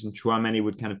moves, and Tchouaméni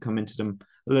would kind of come into them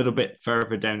a little bit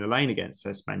further down the line against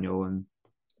Espanyol. And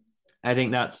I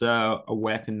think that's a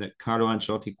weapon that Carlo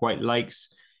Ancelotti quite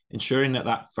likes, ensuring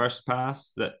that first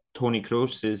pass, that Toni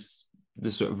Kroos is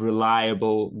the sort of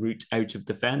reliable route out of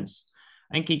defence.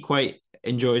 I think he quite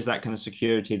enjoys that kind of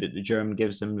security that the German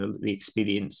gives him, the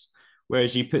experience.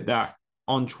 Whereas you put that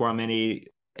on Tchouaméni,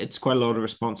 it's quite a lot of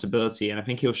responsibility. And I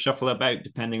think he'll shuffle about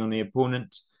depending on the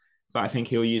opponent. But I think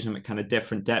he'll use him at kind of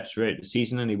different depths throughout the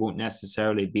season, and he won't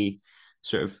necessarily be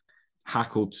sort of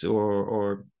hackled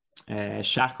or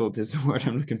shackled is the word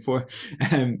I'm looking for,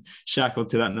 shackled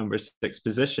to that number 6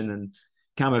 position. And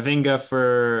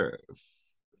Camavinga,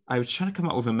 I was trying to come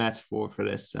up with a metaphor for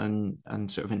this and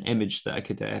sort of an image that I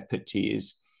could put to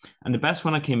use. And the best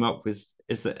one I came up with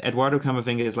is that Eduardo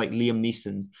Camavinga is like Liam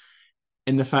Neeson,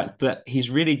 in the fact that he's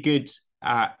really good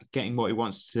at getting what he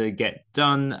wants to get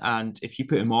done. And if you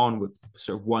put him on with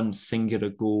sort of one singular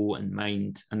goal in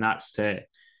mind, and that's to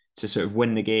sort of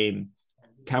win the game,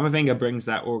 Camavinga brings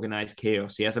that organized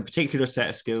chaos. He has a particular set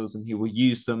of skills, and he will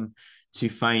use them to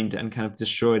find and kind of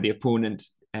destroy the opponent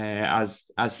as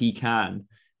he can.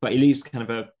 But he leaves kind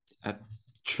of a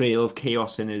trail of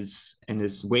chaos in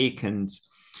his wake, and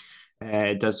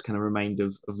does kind of remind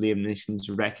of Liam Neeson's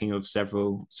wrecking of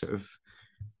several sort of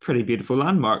pretty beautiful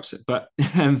landmarks. But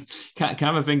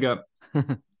Camavinga,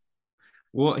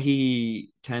 what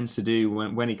he tends to do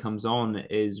when he comes on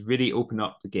is really open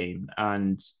up the game,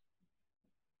 and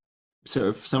sort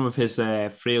of some of his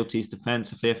frailties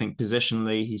defensively, I think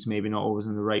positionally, he's maybe not always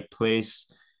in the right place.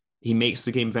 He makes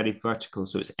the game very vertical,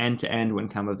 so it's end to end when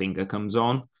Camavinga comes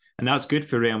on. And that's good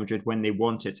for Real Madrid when they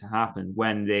want it to happen,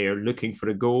 when they are looking for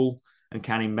a goal and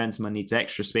Karim Benzema needs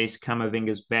extra space. Camavinga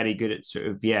is very good at sort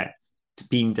of,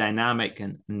 being dynamic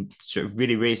and sort of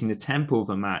really raising the tempo of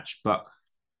a match. But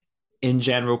in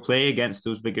general play against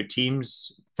those bigger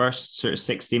teams, first sort of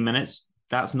 60 minutes,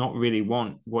 that's not really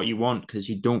what you want, because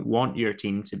you don't want your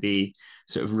team to be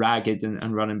sort of ragged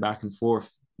and running back and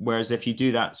forth. Whereas if you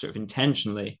do that sort of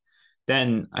intentionally,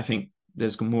 then I think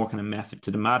there's more kind of method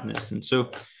to the madness. And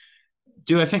so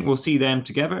do I think we'll see them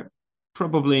together?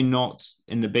 Probably not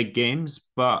in the big games,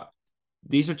 but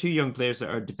these are two young players that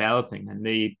are developing, and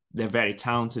they're very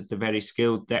talented, they're very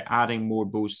skilled, they're adding more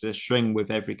bows to the string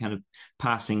with every kind of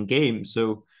passing game.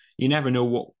 So you never know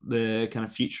what the kind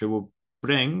of future will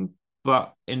bring.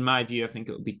 But in my view, I think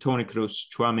it will be Toni Kroos,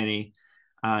 Tchouaméni,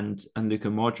 and Luka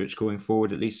Modric going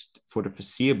forward, at least for the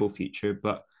foreseeable future.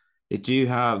 But they do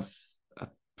have a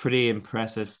pretty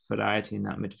impressive variety in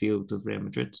that midfield of Real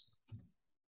Madrid.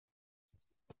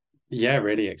 Yeah,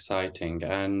 really exciting.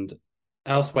 And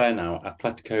elsewhere now,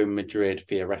 Atletico Madrid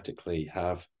theoretically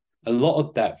have a lot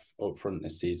of depth up front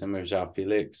this season with João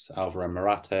Felix, Alvaro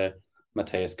Morata,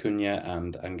 Matheus Cunha,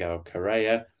 and Angel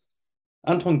Correa.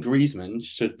 Antoine Griezmann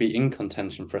should be in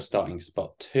contention for a starting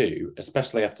spot too,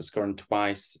 especially after scoring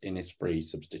twice in his 3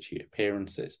 substitute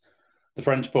appearances. The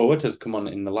French forward has come on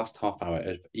in the last half hour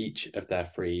of each of their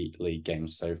 3 league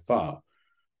games so far,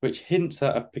 which hints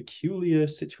at a peculiar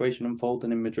situation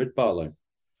unfolding in Madrid, Barlow.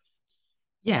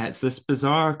 Yeah, it's this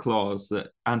bizarre clause that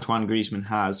Antoine Griezmann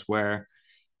has where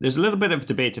there's a little bit of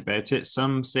debate about it.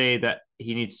 Some say that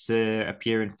he needs to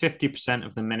appear in 50%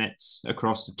 of the minutes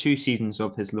across the 2 seasons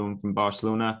of his loan from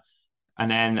Barcelona,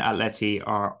 and then Atleti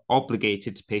are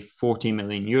obligated to pay 40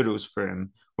 million euros for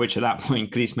him, which at that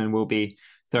point Griezmann will be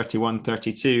 31,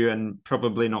 32, and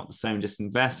probably not the soundest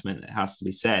investment, it has to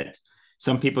be said.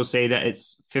 Some people say that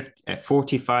it's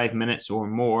 45 minutes or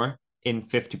more in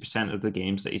 50% of the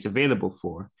games that he's available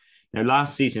for. Now,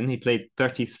 last season, he played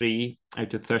 33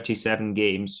 out of 37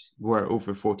 games were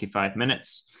over 45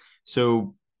 minutes.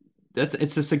 So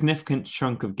it's a significant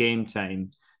chunk of game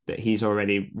time that he's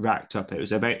already racked up. It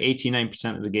was about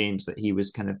 89% of the games that he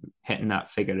was kind of hitting that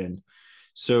figure in.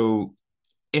 So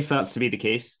if that's to be the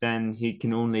case, then he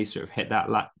can only sort of hit that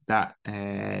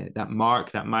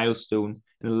mark, that milestone,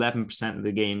 in 11% of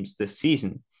the games this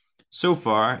season. So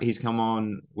far, he's come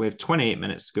on with 28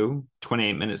 minutes to go,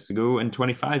 28 minutes to go, and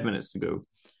 25 minutes to go.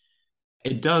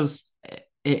 It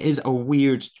is a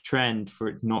weird trend for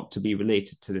it not to be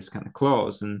related to this kind of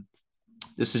clause. And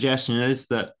the suggestion is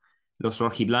that Los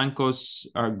Rojiblancos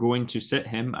are going to sit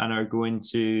him and are going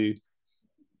to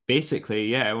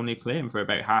basically, only play him for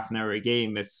about half an hour a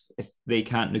game if they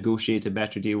can't negotiate a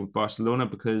better deal with Barcelona,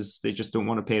 because they just don't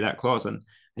want to pay that clause. And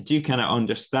I do kind of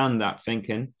understand that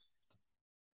thinking,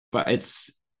 but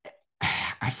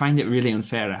I find it really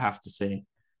unfair, I have to say.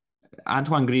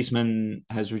 Antoine Griezmann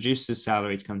has reduced his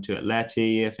salary to come to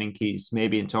Atleti. I think he's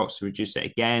maybe in talks to reduce it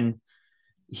again.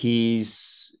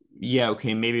 He's,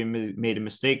 maybe made a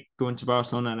mistake going to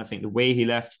Barcelona, and I think the way he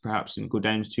left perhaps didn't go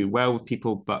down too well with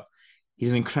people, but he's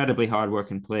an incredibly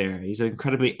hardworking player. He's an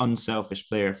incredibly unselfish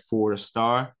player for a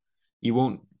star. You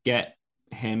won't get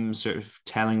him sort of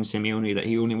telling Simeone that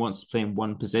he only wants to play in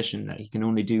one position, that he can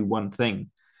only do one thing.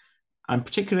 And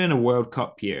particularly in a World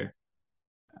Cup year,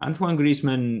 Antoine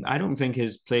Griezmann, I don't think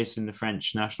his place in the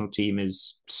French national team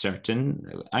is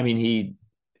certain. I mean, he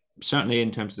certainly,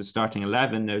 in terms of the starting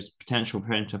 11, there's potential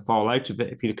for him to fall out of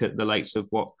it. If you look at the likes of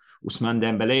what Ousmane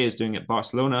Dembélé is doing at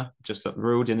Barcelona, just up the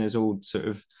road in his old sort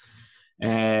of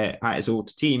at his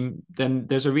old team, then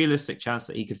there's a realistic chance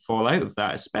that he could fall out of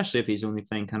that, especially if he's only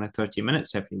playing kind of 30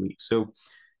 minutes every week. So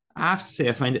I have to say,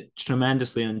 I find it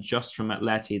tremendously unjust from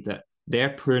Atleti that their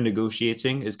poor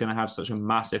negotiating is going to have such a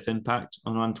massive impact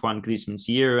on Antoine Griezmann's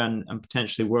year and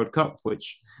potentially World Cup,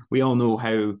 which we all know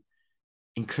how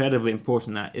incredibly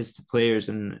important that is to players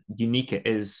and unique it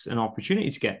is an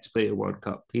opportunity to get to play a World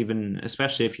Cup, even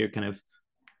especially if you're kind of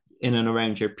in and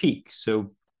around your peak.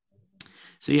 So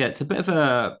it's a bit of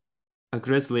a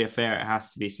grisly affair, it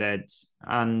has to be said.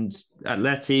 And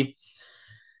Atleti,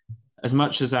 as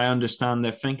much as I understand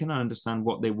their thinking, I understand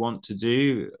what they want to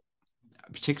do,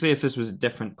 particularly if this was a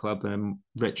different club and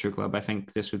a richer club, I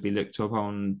think this would be looked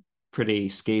upon pretty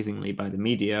scathingly by the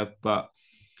media. But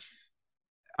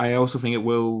I also think it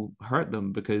will hurt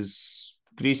them because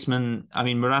Griezmann,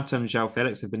 Morata and João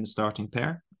Felix have been the starting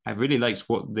pair. I've really liked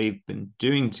what they've been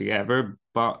doing together,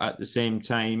 but at the same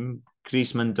time,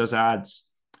 Griezmann does add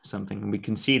something. And we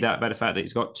can see that by the fact that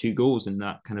he's got 2 goals in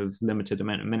that kind of limited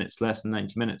amount of minutes, less than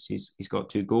 90 minutes. He's got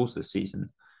 2 goals this season.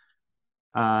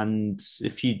 And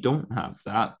if you don't have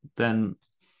that, then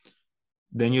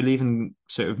you're leaving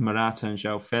sort of Morata and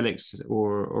João Felix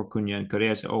or Cunha and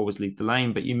Correa to always lead the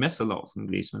line, but you miss a lot from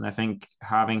Griezmann. I think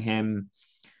having him,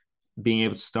 being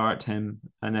able to start him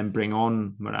and then bring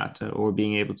on Morata, or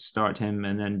being able to start him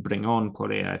and then bring on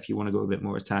Correa if you want to go a bit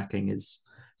more attacking, it's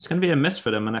going to be a miss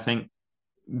for them. And I think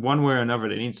one way or another,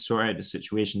 they need to sort out the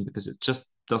situation because it just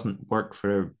doesn't work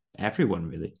for everyone,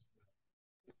 really.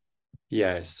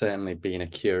 Yeah, it's certainly been a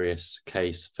curious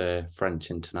case for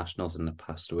French internationals in the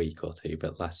past week or two,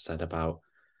 but less said about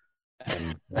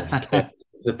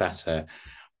the better.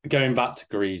 Going back to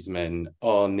Griezmann,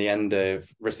 on the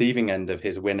receiving end of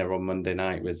his winner on Monday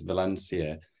night was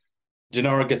Valencia.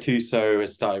 Gennaro Gattuso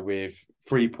has started with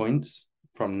 3 points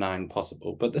from 9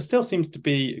 possible, but there still seems to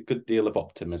be a good deal of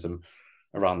optimism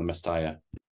around the Mestalla.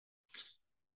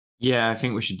 Yeah, I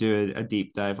think we should do a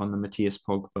deep dive on the Matthias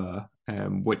Pogba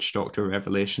witch doctor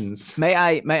revelations. Might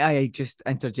I just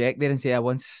interject there and say I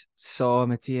once saw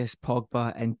Matthias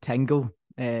Pogba in Tingle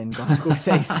in Glasgow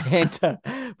City Centre,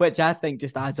 which I think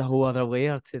just adds a whole other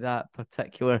layer to that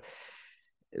particular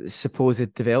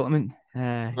supposed development.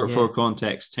 For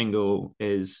context, Tingle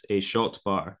is a shot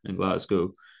bar in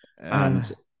Glasgow,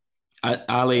 and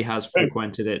Ali has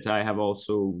frequented it. I have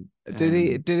also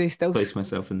do they still place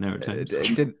myself in there at times.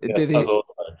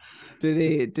 Do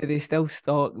they still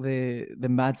stock the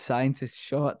mad scientist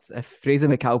shots? If Fraser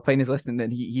McAlpine is listening,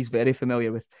 then he's very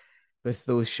familiar with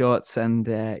those shots, and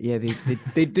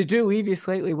they do leave you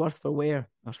slightly worse for wear,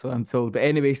 or so I'm told. But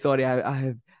anyway, sorry,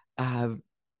 I have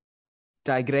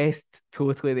digressed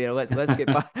totally there. Let's get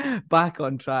back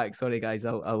on track. Sorry, guys,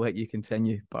 I'll let you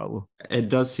continue, Barlow. It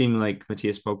does seem like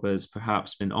Matthias Pogba has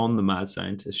perhaps been on the mad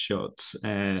scientist shots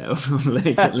of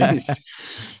late, at least.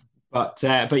 But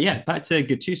yeah, back to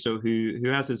Gattuso, who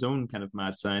has his own kind of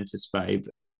mad scientist vibe.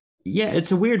 Yeah,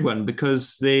 it's a weird one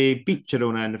because they beat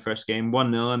Girona in the first game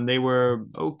 1-0, and they were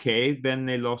okay. Then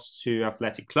they lost to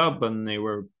Athletic Club, and they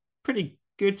were pretty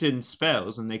good in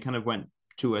spells, and they kind of went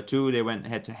 2-2. They went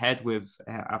head to head with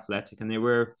Athletic, and they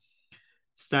were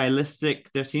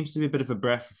stylistic. There seems to be a bit of a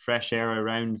breath of fresh air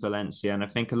around Valencia, and I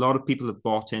think a lot of people have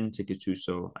bought into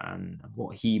Gattuso and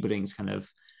what he brings, kind of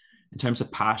in terms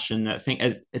of passion. I think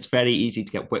it's very easy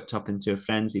to get whipped up into a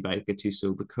frenzy by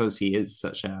Gattuso because he is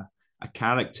such a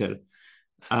character.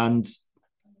 And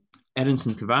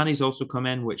Edinson Cavani's also come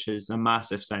in, which is a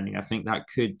massive signing. I think that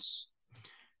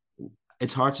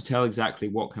it's hard to tell exactly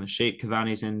what kind of shape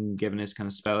Cavani's in, given his kind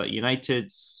of spell at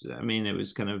United. I mean, it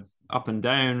was kind of up and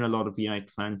down. A lot of United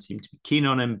fans seem to be keen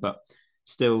on him, but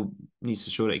still needs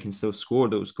to show that he can still score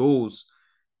those goals.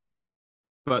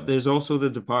 But there's also the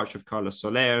departure of Carlos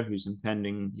Soler, who's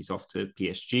impending. He's off to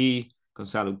PSG.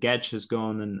 Gonzalo Guedes has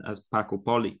gone, and as Paco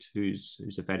Polit, who's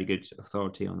a very good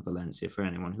authority on Valencia for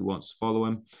anyone who wants to follow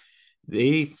him.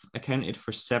 They've accounted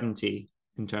for 70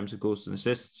 in terms of goals and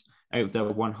assists out of the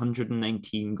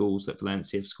 119 goals that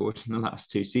Valencia have scored in the last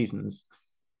 2 seasons,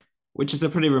 which is a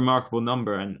pretty remarkable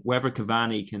number. And whether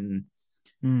Cavani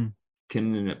can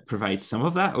provide some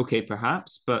of that, okay,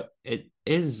 perhaps, but it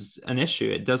is an issue.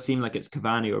 It does seem like it's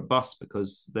Cavani or bust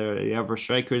because the other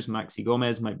strikers, Maxi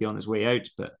Gomez might be on his way out,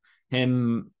 but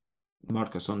him,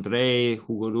 Marcos André,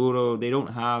 Hugo Duro, they don't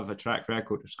have a track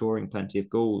record of scoring plenty of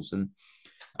goals. And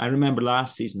I remember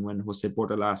last season when Jose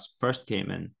Bordalas first came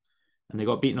in and they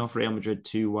got beaten off Real Madrid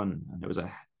 2-1, and there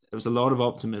was a lot of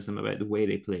optimism about the way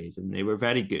they played, and they were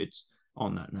very good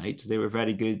on that night. They were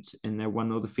very good in their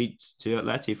 1-0 defeat to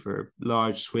Atleti for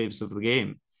large swathes of the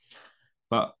game.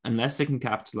 But unless they can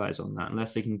capitalize on that,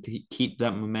 unless they can keep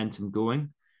that momentum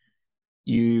going,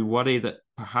 you worry that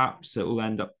perhaps it will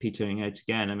end up petering out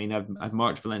again. I mean, I've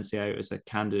marked Valencia out as a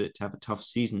candidate to have a tough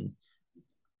season.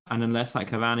 And unless that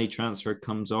Cavani transfer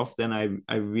comes off, then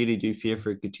I really do fear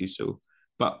for Gattuso.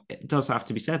 But it does have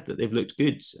to be said that they've looked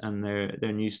good, and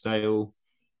their new style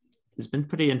has been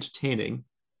pretty entertaining,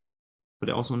 but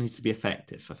it also needs to be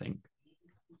effective, I think.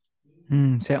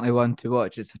 Certainly one to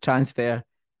watch. It's a transfer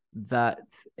that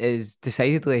is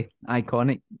decidedly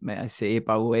iconic, might I say.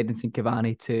 Barlow, Edinson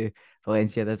Cavani to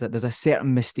Valencia. There's a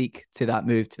certain mystique to that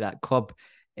move, to that club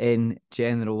in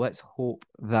general. Let's hope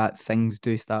that things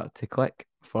do start to click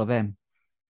for them.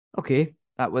 Okay,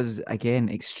 that was again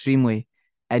extremely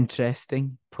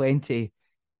interesting. Plenty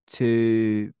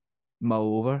to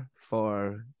mull over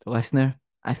for the listener.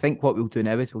 I think what we'll do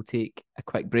now is we'll take a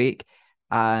quick break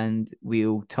and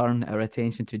we'll turn our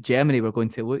attention to Germany. We're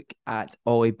going to look at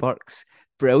Oli Burke's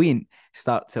brilliant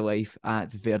start to life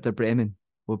at Werder Bremen.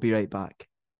 We'll be right back.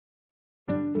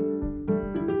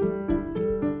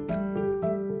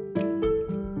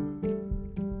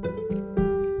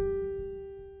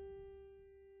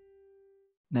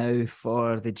 Now,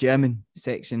 for the German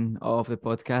section of the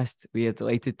podcast, we are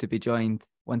delighted to be joined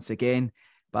once again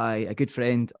by a good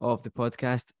friend of the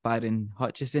podcast, Byron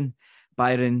Hutchison.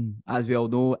 Byron, as we all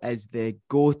know, is the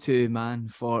go-to man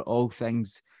for all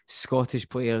things Scottish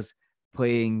players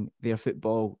playing their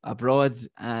football abroad.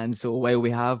 And so while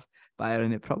we have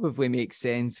Byron, it probably makes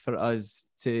sense for us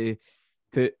to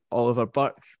put Oliver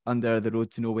Burke under the Road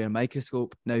to Nowhere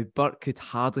microscope. Now, Burke could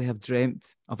hardly have dreamt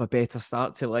of a better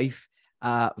start to life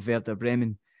at Werder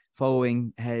Bremen.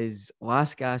 Following his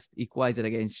last gasp equaliser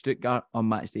against Stuttgart on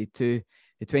match day 2,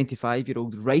 the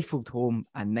 25-year-old rifled home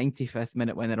a 95th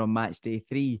minute winner on match day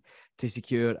 3 to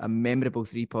secure a memorable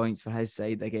 3 points for his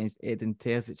side against Edin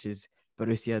Terzic's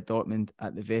Borussia Dortmund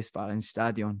at the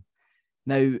Westfalenstadion.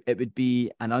 Now, it would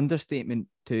be an understatement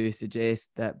to suggest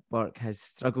that Burke has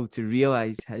struggled to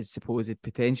realise his supposed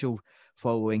potential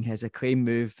following his acclaimed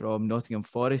move from Nottingham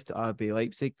Forest to RB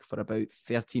Leipzig for about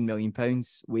 £13 million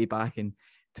way back in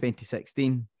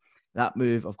 2016. That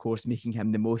move, of course, making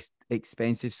him the most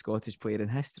expensive Scottish player in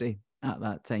history at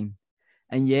that time.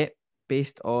 And yet,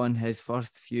 based on his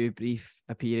first few brief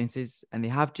appearances, and they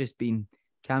have just been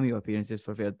cameo appearances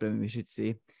for Werder Bremen, we should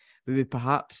say, we would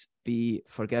perhaps be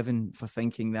forgiven for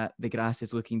thinking that the grass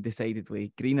is looking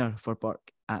decidedly greener for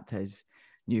Burke at his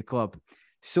new club.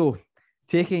 So,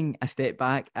 taking a step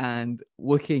back and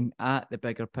looking at the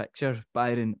bigger picture,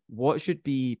 Byron, what should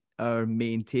be our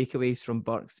main takeaways from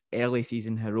Burke's early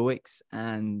season heroics?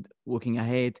 And looking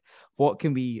ahead, what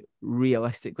can we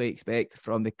realistically expect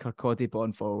from the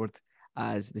Kirkcaldy-born forward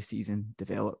as the season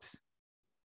develops?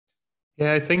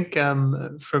 Yeah, I think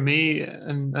for me,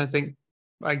 and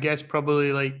I guess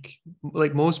probably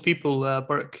like most people,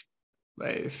 Burke,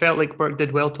 it felt like Burke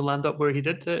did well to land up where he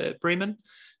did at Bremen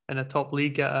in a top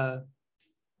league at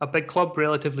a big club,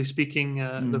 relatively speaking.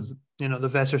 The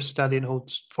Weserstadion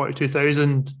holds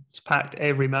 42,000. It's packed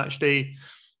every match day,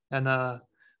 and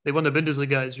they won the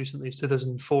Bundesliga as recently as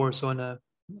 2004. So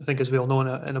I think, as we all know,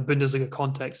 in a Bundesliga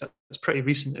context, that's pretty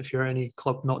recent if you're any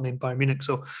club not named Bayern Munich.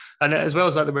 So, and as well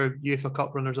as that, they were UEFA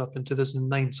Cup runners-up in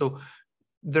 2009. So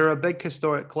they're a big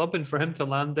historic club, and for him to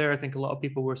land there, I think a lot of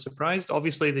people were surprised.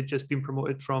 Obviously, they'd just been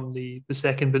promoted from the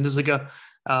second Bundesliga,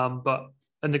 but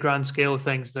in the grand scale of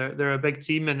things, they're a big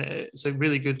team, and it's a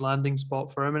really good landing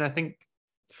spot for him. And I think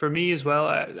for me as well,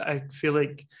 I feel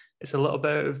like it's a little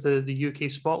bit of the UK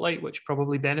spotlight, which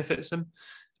probably benefits him.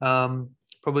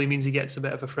 Probably means he gets a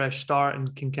bit of a fresh start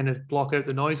and can kind of block out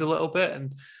the noise a little bit.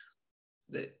 And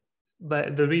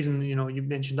the reason, you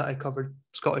mentioned that I covered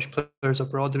Scottish players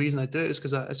abroad. The reason I do it is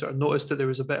because I sort of noticed that there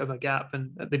was a bit of a gap,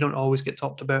 and they don't always get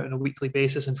talked about on a weekly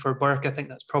basis. And for Burke, I think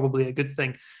that's probably a good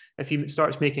thing. If he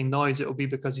starts making noise, it'll be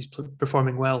because he's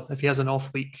performing well. If he has an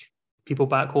off week, people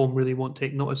back home really won't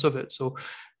take notice of it. So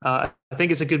I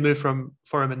think it's a good move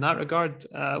for him in that regard.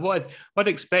 What I'd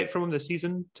expect from him this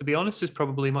season, to be honest, is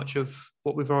probably much of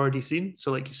what we've already seen.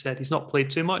 So like you said, he's not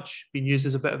played too much, been used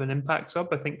as a bit of an impact sub.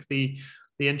 I think the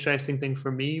interesting thing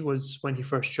for me was when he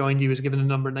first joined, he was given a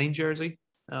number 9 jersey.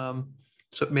 So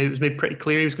it was made pretty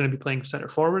clear he was going to be playing centre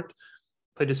forward.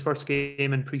 Played his first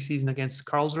game in pre-season against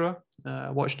Karlsruhe.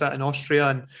 Watched that in Austria,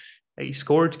 and he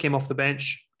scored, came off the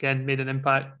bench, again, made an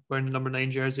impact wearing the number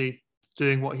 9 jersey,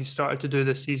 doing what he started to do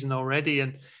this season already.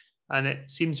 And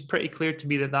it seems pretty clear to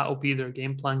me that that'll be their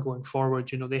game plan going forward.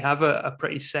 They have a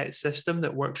pretty set system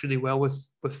that works really well with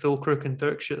Füllkrug and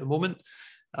Dirksch at the moment.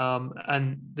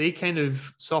 And they kind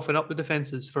of soften up the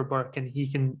defenses for Burke, and he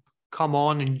can come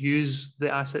on and use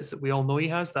the assets that we all know he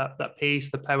has, that pace,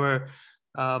 the power,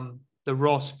 the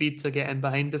raw speed to get in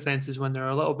behind defenses when they're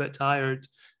a little bit tired,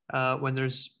 when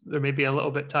they're maybe a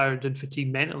little bit tired and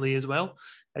fatigued mentally as well,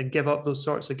 and give up those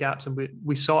sorts of gaps. And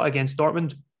we saw it against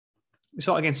Dortmund. We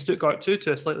saw it against Stuttgart too,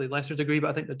 to a slightly lesser degree, but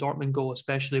I think the Dortmund goal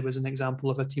especially was an example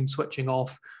of a team switching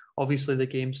off. Obviously, the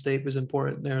game state was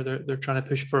important there. They're trying to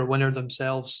push for a winner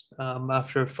themselves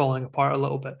after falling apart a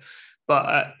little bit.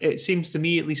 But it seems to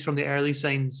me, at least from the early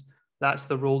signs, that's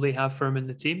the role they have for him in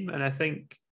the team. And I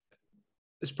think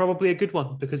it's probably a good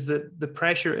one, because the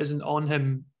pressure isn't on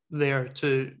him there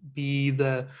to be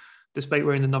despite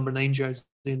wearing the number 9 jersey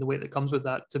and the weight that comes with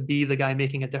that, to be the guy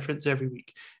making a difference every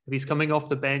week. If he's coming off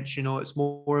the bench, it's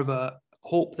more of a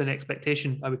hope than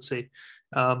expectation, I would say.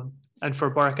 And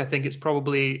for Burke, I think it's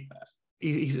probably,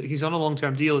 he's on a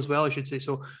long-term deal as well, I should say.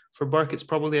 So for Burke, it's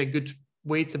probably a good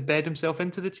way to bed himself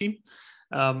into the team.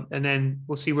 And then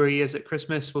we'll see where he is at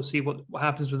Christmas. We'll see what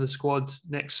happens with the squad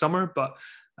next summer. But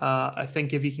I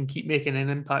think if he can keep making an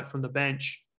impact from the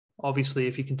bench, obviously,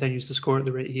 if he continues to score at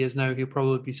the rate he is now, he'll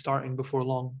probably be starting before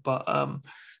long. But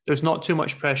there's not too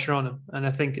much pressure on him. And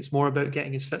I think it's more about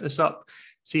getting his fitness up,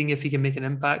 seeing if he can make an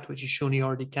impact, which he's shown he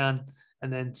already can,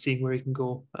 and then seeing where he can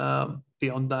go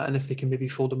beyond that, and if they can maybe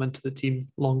fold him into the team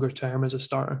longer term as a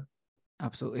starter.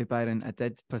 Absolutely, Byron. I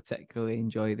did particularly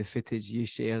enjoy the footage you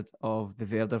shared of the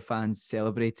Werder fans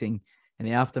celebrating in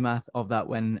the aftermath of that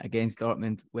win against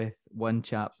Dortmund, with one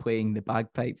chap playing the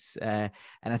bagpipes. And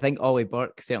I think Oli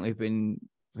Burke certainly been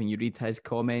when you read his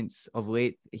comments of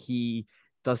late, he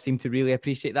does seem to really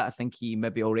appreciate that. I think he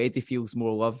maybe already feels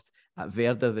more loved at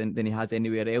Werder than he has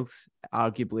anywhere else,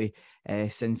 arguably,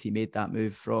 since he made that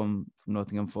move from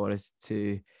Nottingham Forest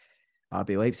to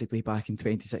RB Leipzig way back in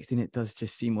 2016. It does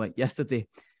just seem like yesterday.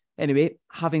 Anyway,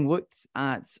 having looked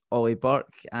at Oli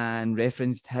Burke and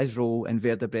referenced his role in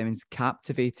Werder Bremen's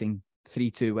captivating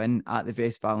 3-2 win at the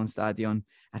Westfalenstadion,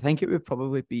 I think it would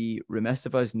probably be remiss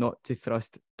of us not to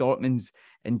thrust Dortmund's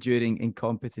enduring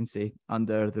incompetency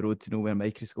under the road to nowhere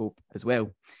microscope as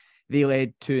well. They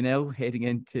led 2-0 heading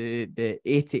into the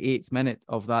 88th minute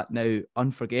of that now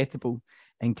unforgettable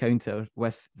encounter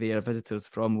with their visitors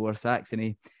from Lower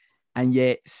Saxony, and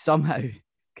yet somehow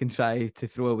contrived to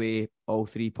throw away all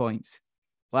 3 points.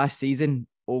 Last season,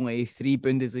 only 3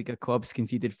 Bundesliga clubs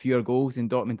conceded fewer goals in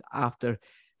Dortmund after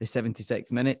the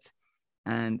 76th minute,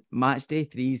 and matchday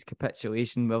 3's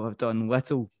capitulation will have done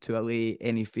little to allay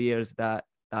any fears that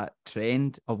that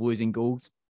trend of losing goals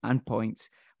and points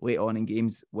late on in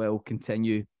games will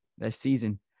continue this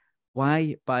season.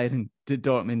 Why, Byron, did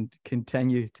Dortmund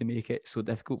continue to make it so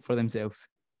difficult for themselves?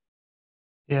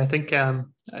 Yeah, I think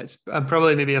I'm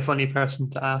probably maybe a funny person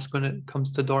to ask when it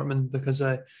comes to Dortmund, because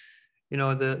I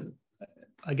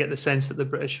get the sense that the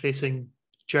British-facing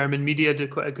German media do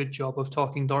quite a good job of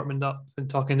talking Dortmund up and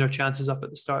talking their chances up at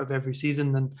the start of every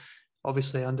season. And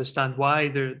obviously I understand why.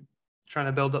 They're trying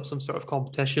to build up some sort of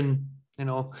competition,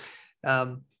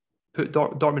 put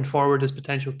Dortmund forward as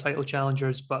potential title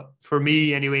challengers. But for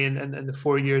me, anyway, in the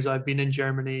 4 years I've been in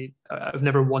Germany, I've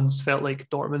never once felt like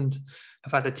Dortmund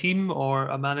have had a team or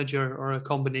a manager or a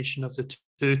combination of the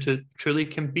two to truly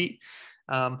compete.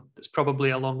 It's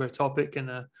probably a longer topic and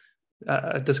a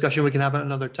discussion we can have at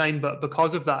another time. But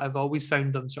because of that, I've always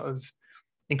found them sort of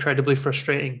incredibly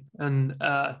frustrating, and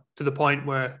to the point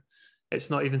where it's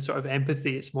not even sort of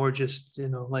empathy. It's more just,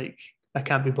 like, I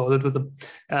can't be bothered with them.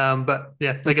 But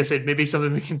yeah, like I said, maybe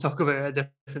something we can talk about at a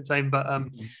different time. But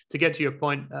to get to your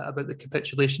point about the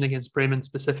capitulation against Bremen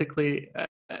specifically,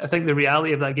 I think the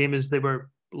reality of that game is they were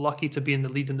lucky to be in the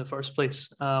lead in the first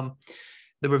place.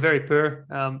 They were very poor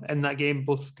in that game.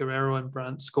 Both Guerrero and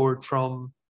Brandt scored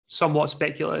from somewhat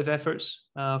speculative efforts.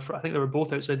 I think they were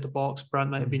both outside the box.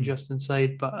 Brandt might have been just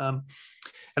inside, but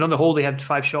and on the whole, they had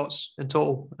 5 shots in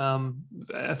total.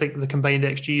 I think the combined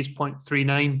XG is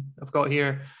 0.39. I've got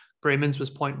here. Bremen's was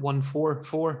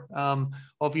 0.144.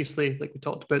 Obviously, like we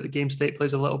talked about, the game state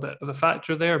plays a little bit of a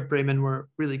factor there. Bremen were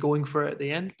really going for it at the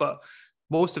end, but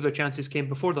most of their chances came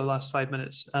before the last 5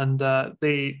 minutes, and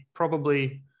they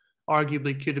probably,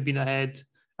 arguably, could have been ahead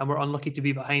and were unlucky to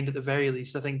be behind at the very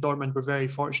least. I think Dortmund were very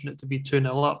fortunate to be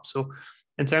 2-0 up. So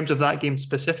in terms of that game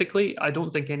specifically, I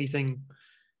don't think anything...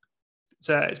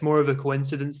 It's more of a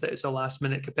coincidence that it's a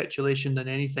last-minute capitulation than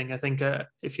anything. I think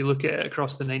if you look at it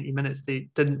across the 90 minutes, they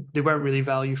weren't really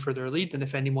value for their lead, and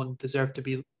if anyone deserved to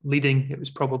be leading, it was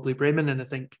probably Bremen, and I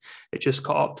think it just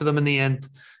caught up to them in the end.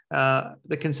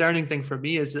 The concerning thing for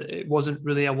me is that it wasn't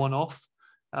really a one-off.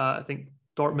 I think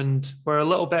Dortmund were a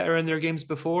little better in their games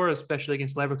before, especially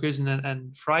against Leverkusen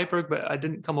and Freiburg, but I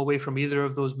didn't come away from either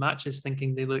of those matches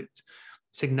thinking they looked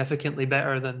significantly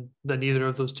better than either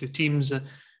of those two teams.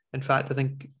 In fact, I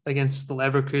think against the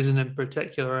Leverkusen in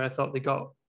particular, I thought they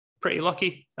got pretty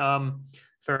lucky.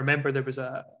 If I remember, there was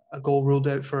a goal ruled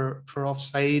out for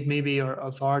offside, maybe, or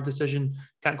a VAR decision.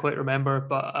 Can't quite remember,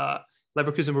 but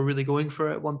Leverkusen were really going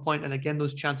for it at one point. And again,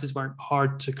 those chances weren't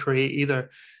hard to create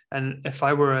either. And if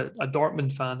I were a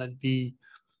Dortmund fan, I'd be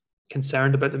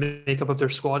concerned about the makeup of their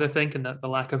squad, I think, and the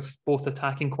lack of both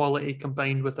attacking quality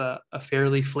combined with a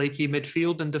fairly flaky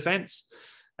midfield and defence.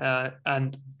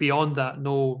 And beyond that,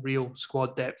 no real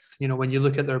squad depth. When you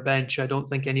look at their bench, I don't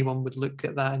think anyone would look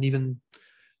at that and even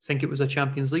think it was a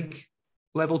Champions League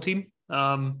level team.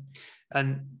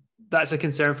 And that's a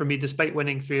concern for me. Despite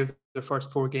winning 3 of their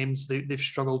first 4 games, they've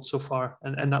struggled so far.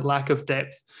 And that lack of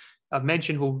depth, I've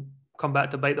mentioned, will come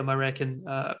back to bite them, I reckon,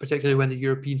 particularly when the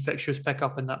European fixtures pick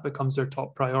up and that becomes their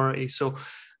top priority. So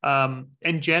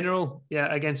in general,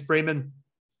 against Bremen,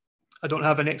 I don't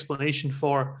have an explanation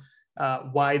for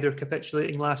why they're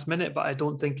capitulating last minute, but I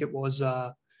don't think it was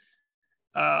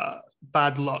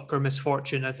bad luck or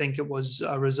misfortune. I think it was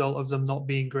a result of them not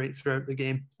being great throughout the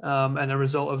game, and a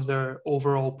result of their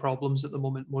overall problems at the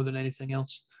moment more than anything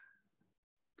else.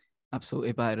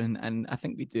 Absolutely, Byron. And I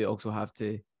think we do also have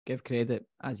to give credit,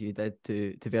 as you did,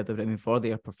 to Werder Bremen for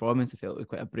their performance. I felt it was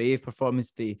quite a brave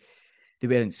performance. They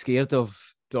weren't scared of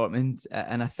Dortmund,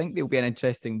 and I think they'll be an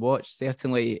interesting watch.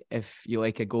 Certainly, if you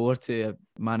like a goal or two,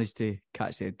 I managed to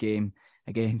catch their game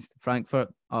against Frankfurt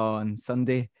on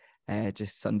Sunday,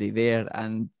 just Sunday there,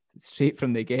 and straight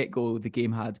from the get-go, the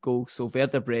game had goals. So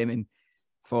Werder Bremen,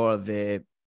 for the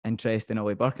interest in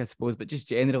Oli Burke, I suppose, but just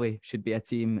generally should be a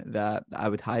team that I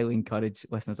would highly encourage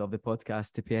listeners of the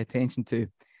podcast to pay attention to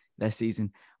this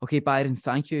season. Okay, Byron,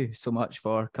 thank you so much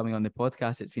for coming on the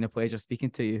podcast. It's been a pleasure speaking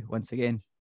to you once again.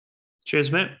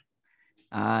 Cheers, mate.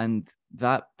 And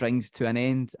that brings to an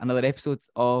end another episode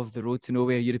of the Road to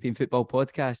Nowhere European Football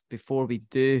Podcast. Before we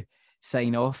do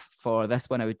sign off for this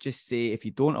one, I would just say, if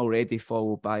you don't already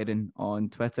follow Byron on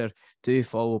Twitter, do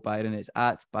follow Byron. It's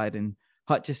at Byron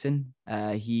Hutchison.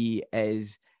 He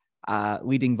is a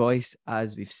leading voice,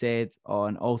 as we've said,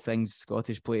 on all things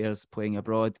Scottish players playing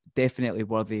abroad. Definitely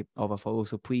worthy of a follow.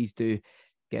 So please do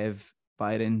give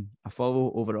Byron a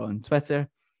follow over on Twitter.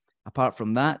 Apart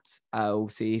from that, I'll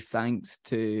say thanks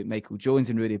to Michael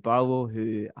Jones and Rudy Barlow,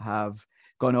 who have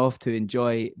gone off to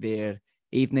enjoy their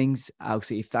evenings. I'll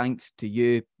say thanks to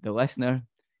you, the listener.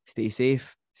 Stay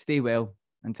safe, stay well.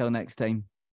 Until next time,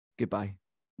 goodbye.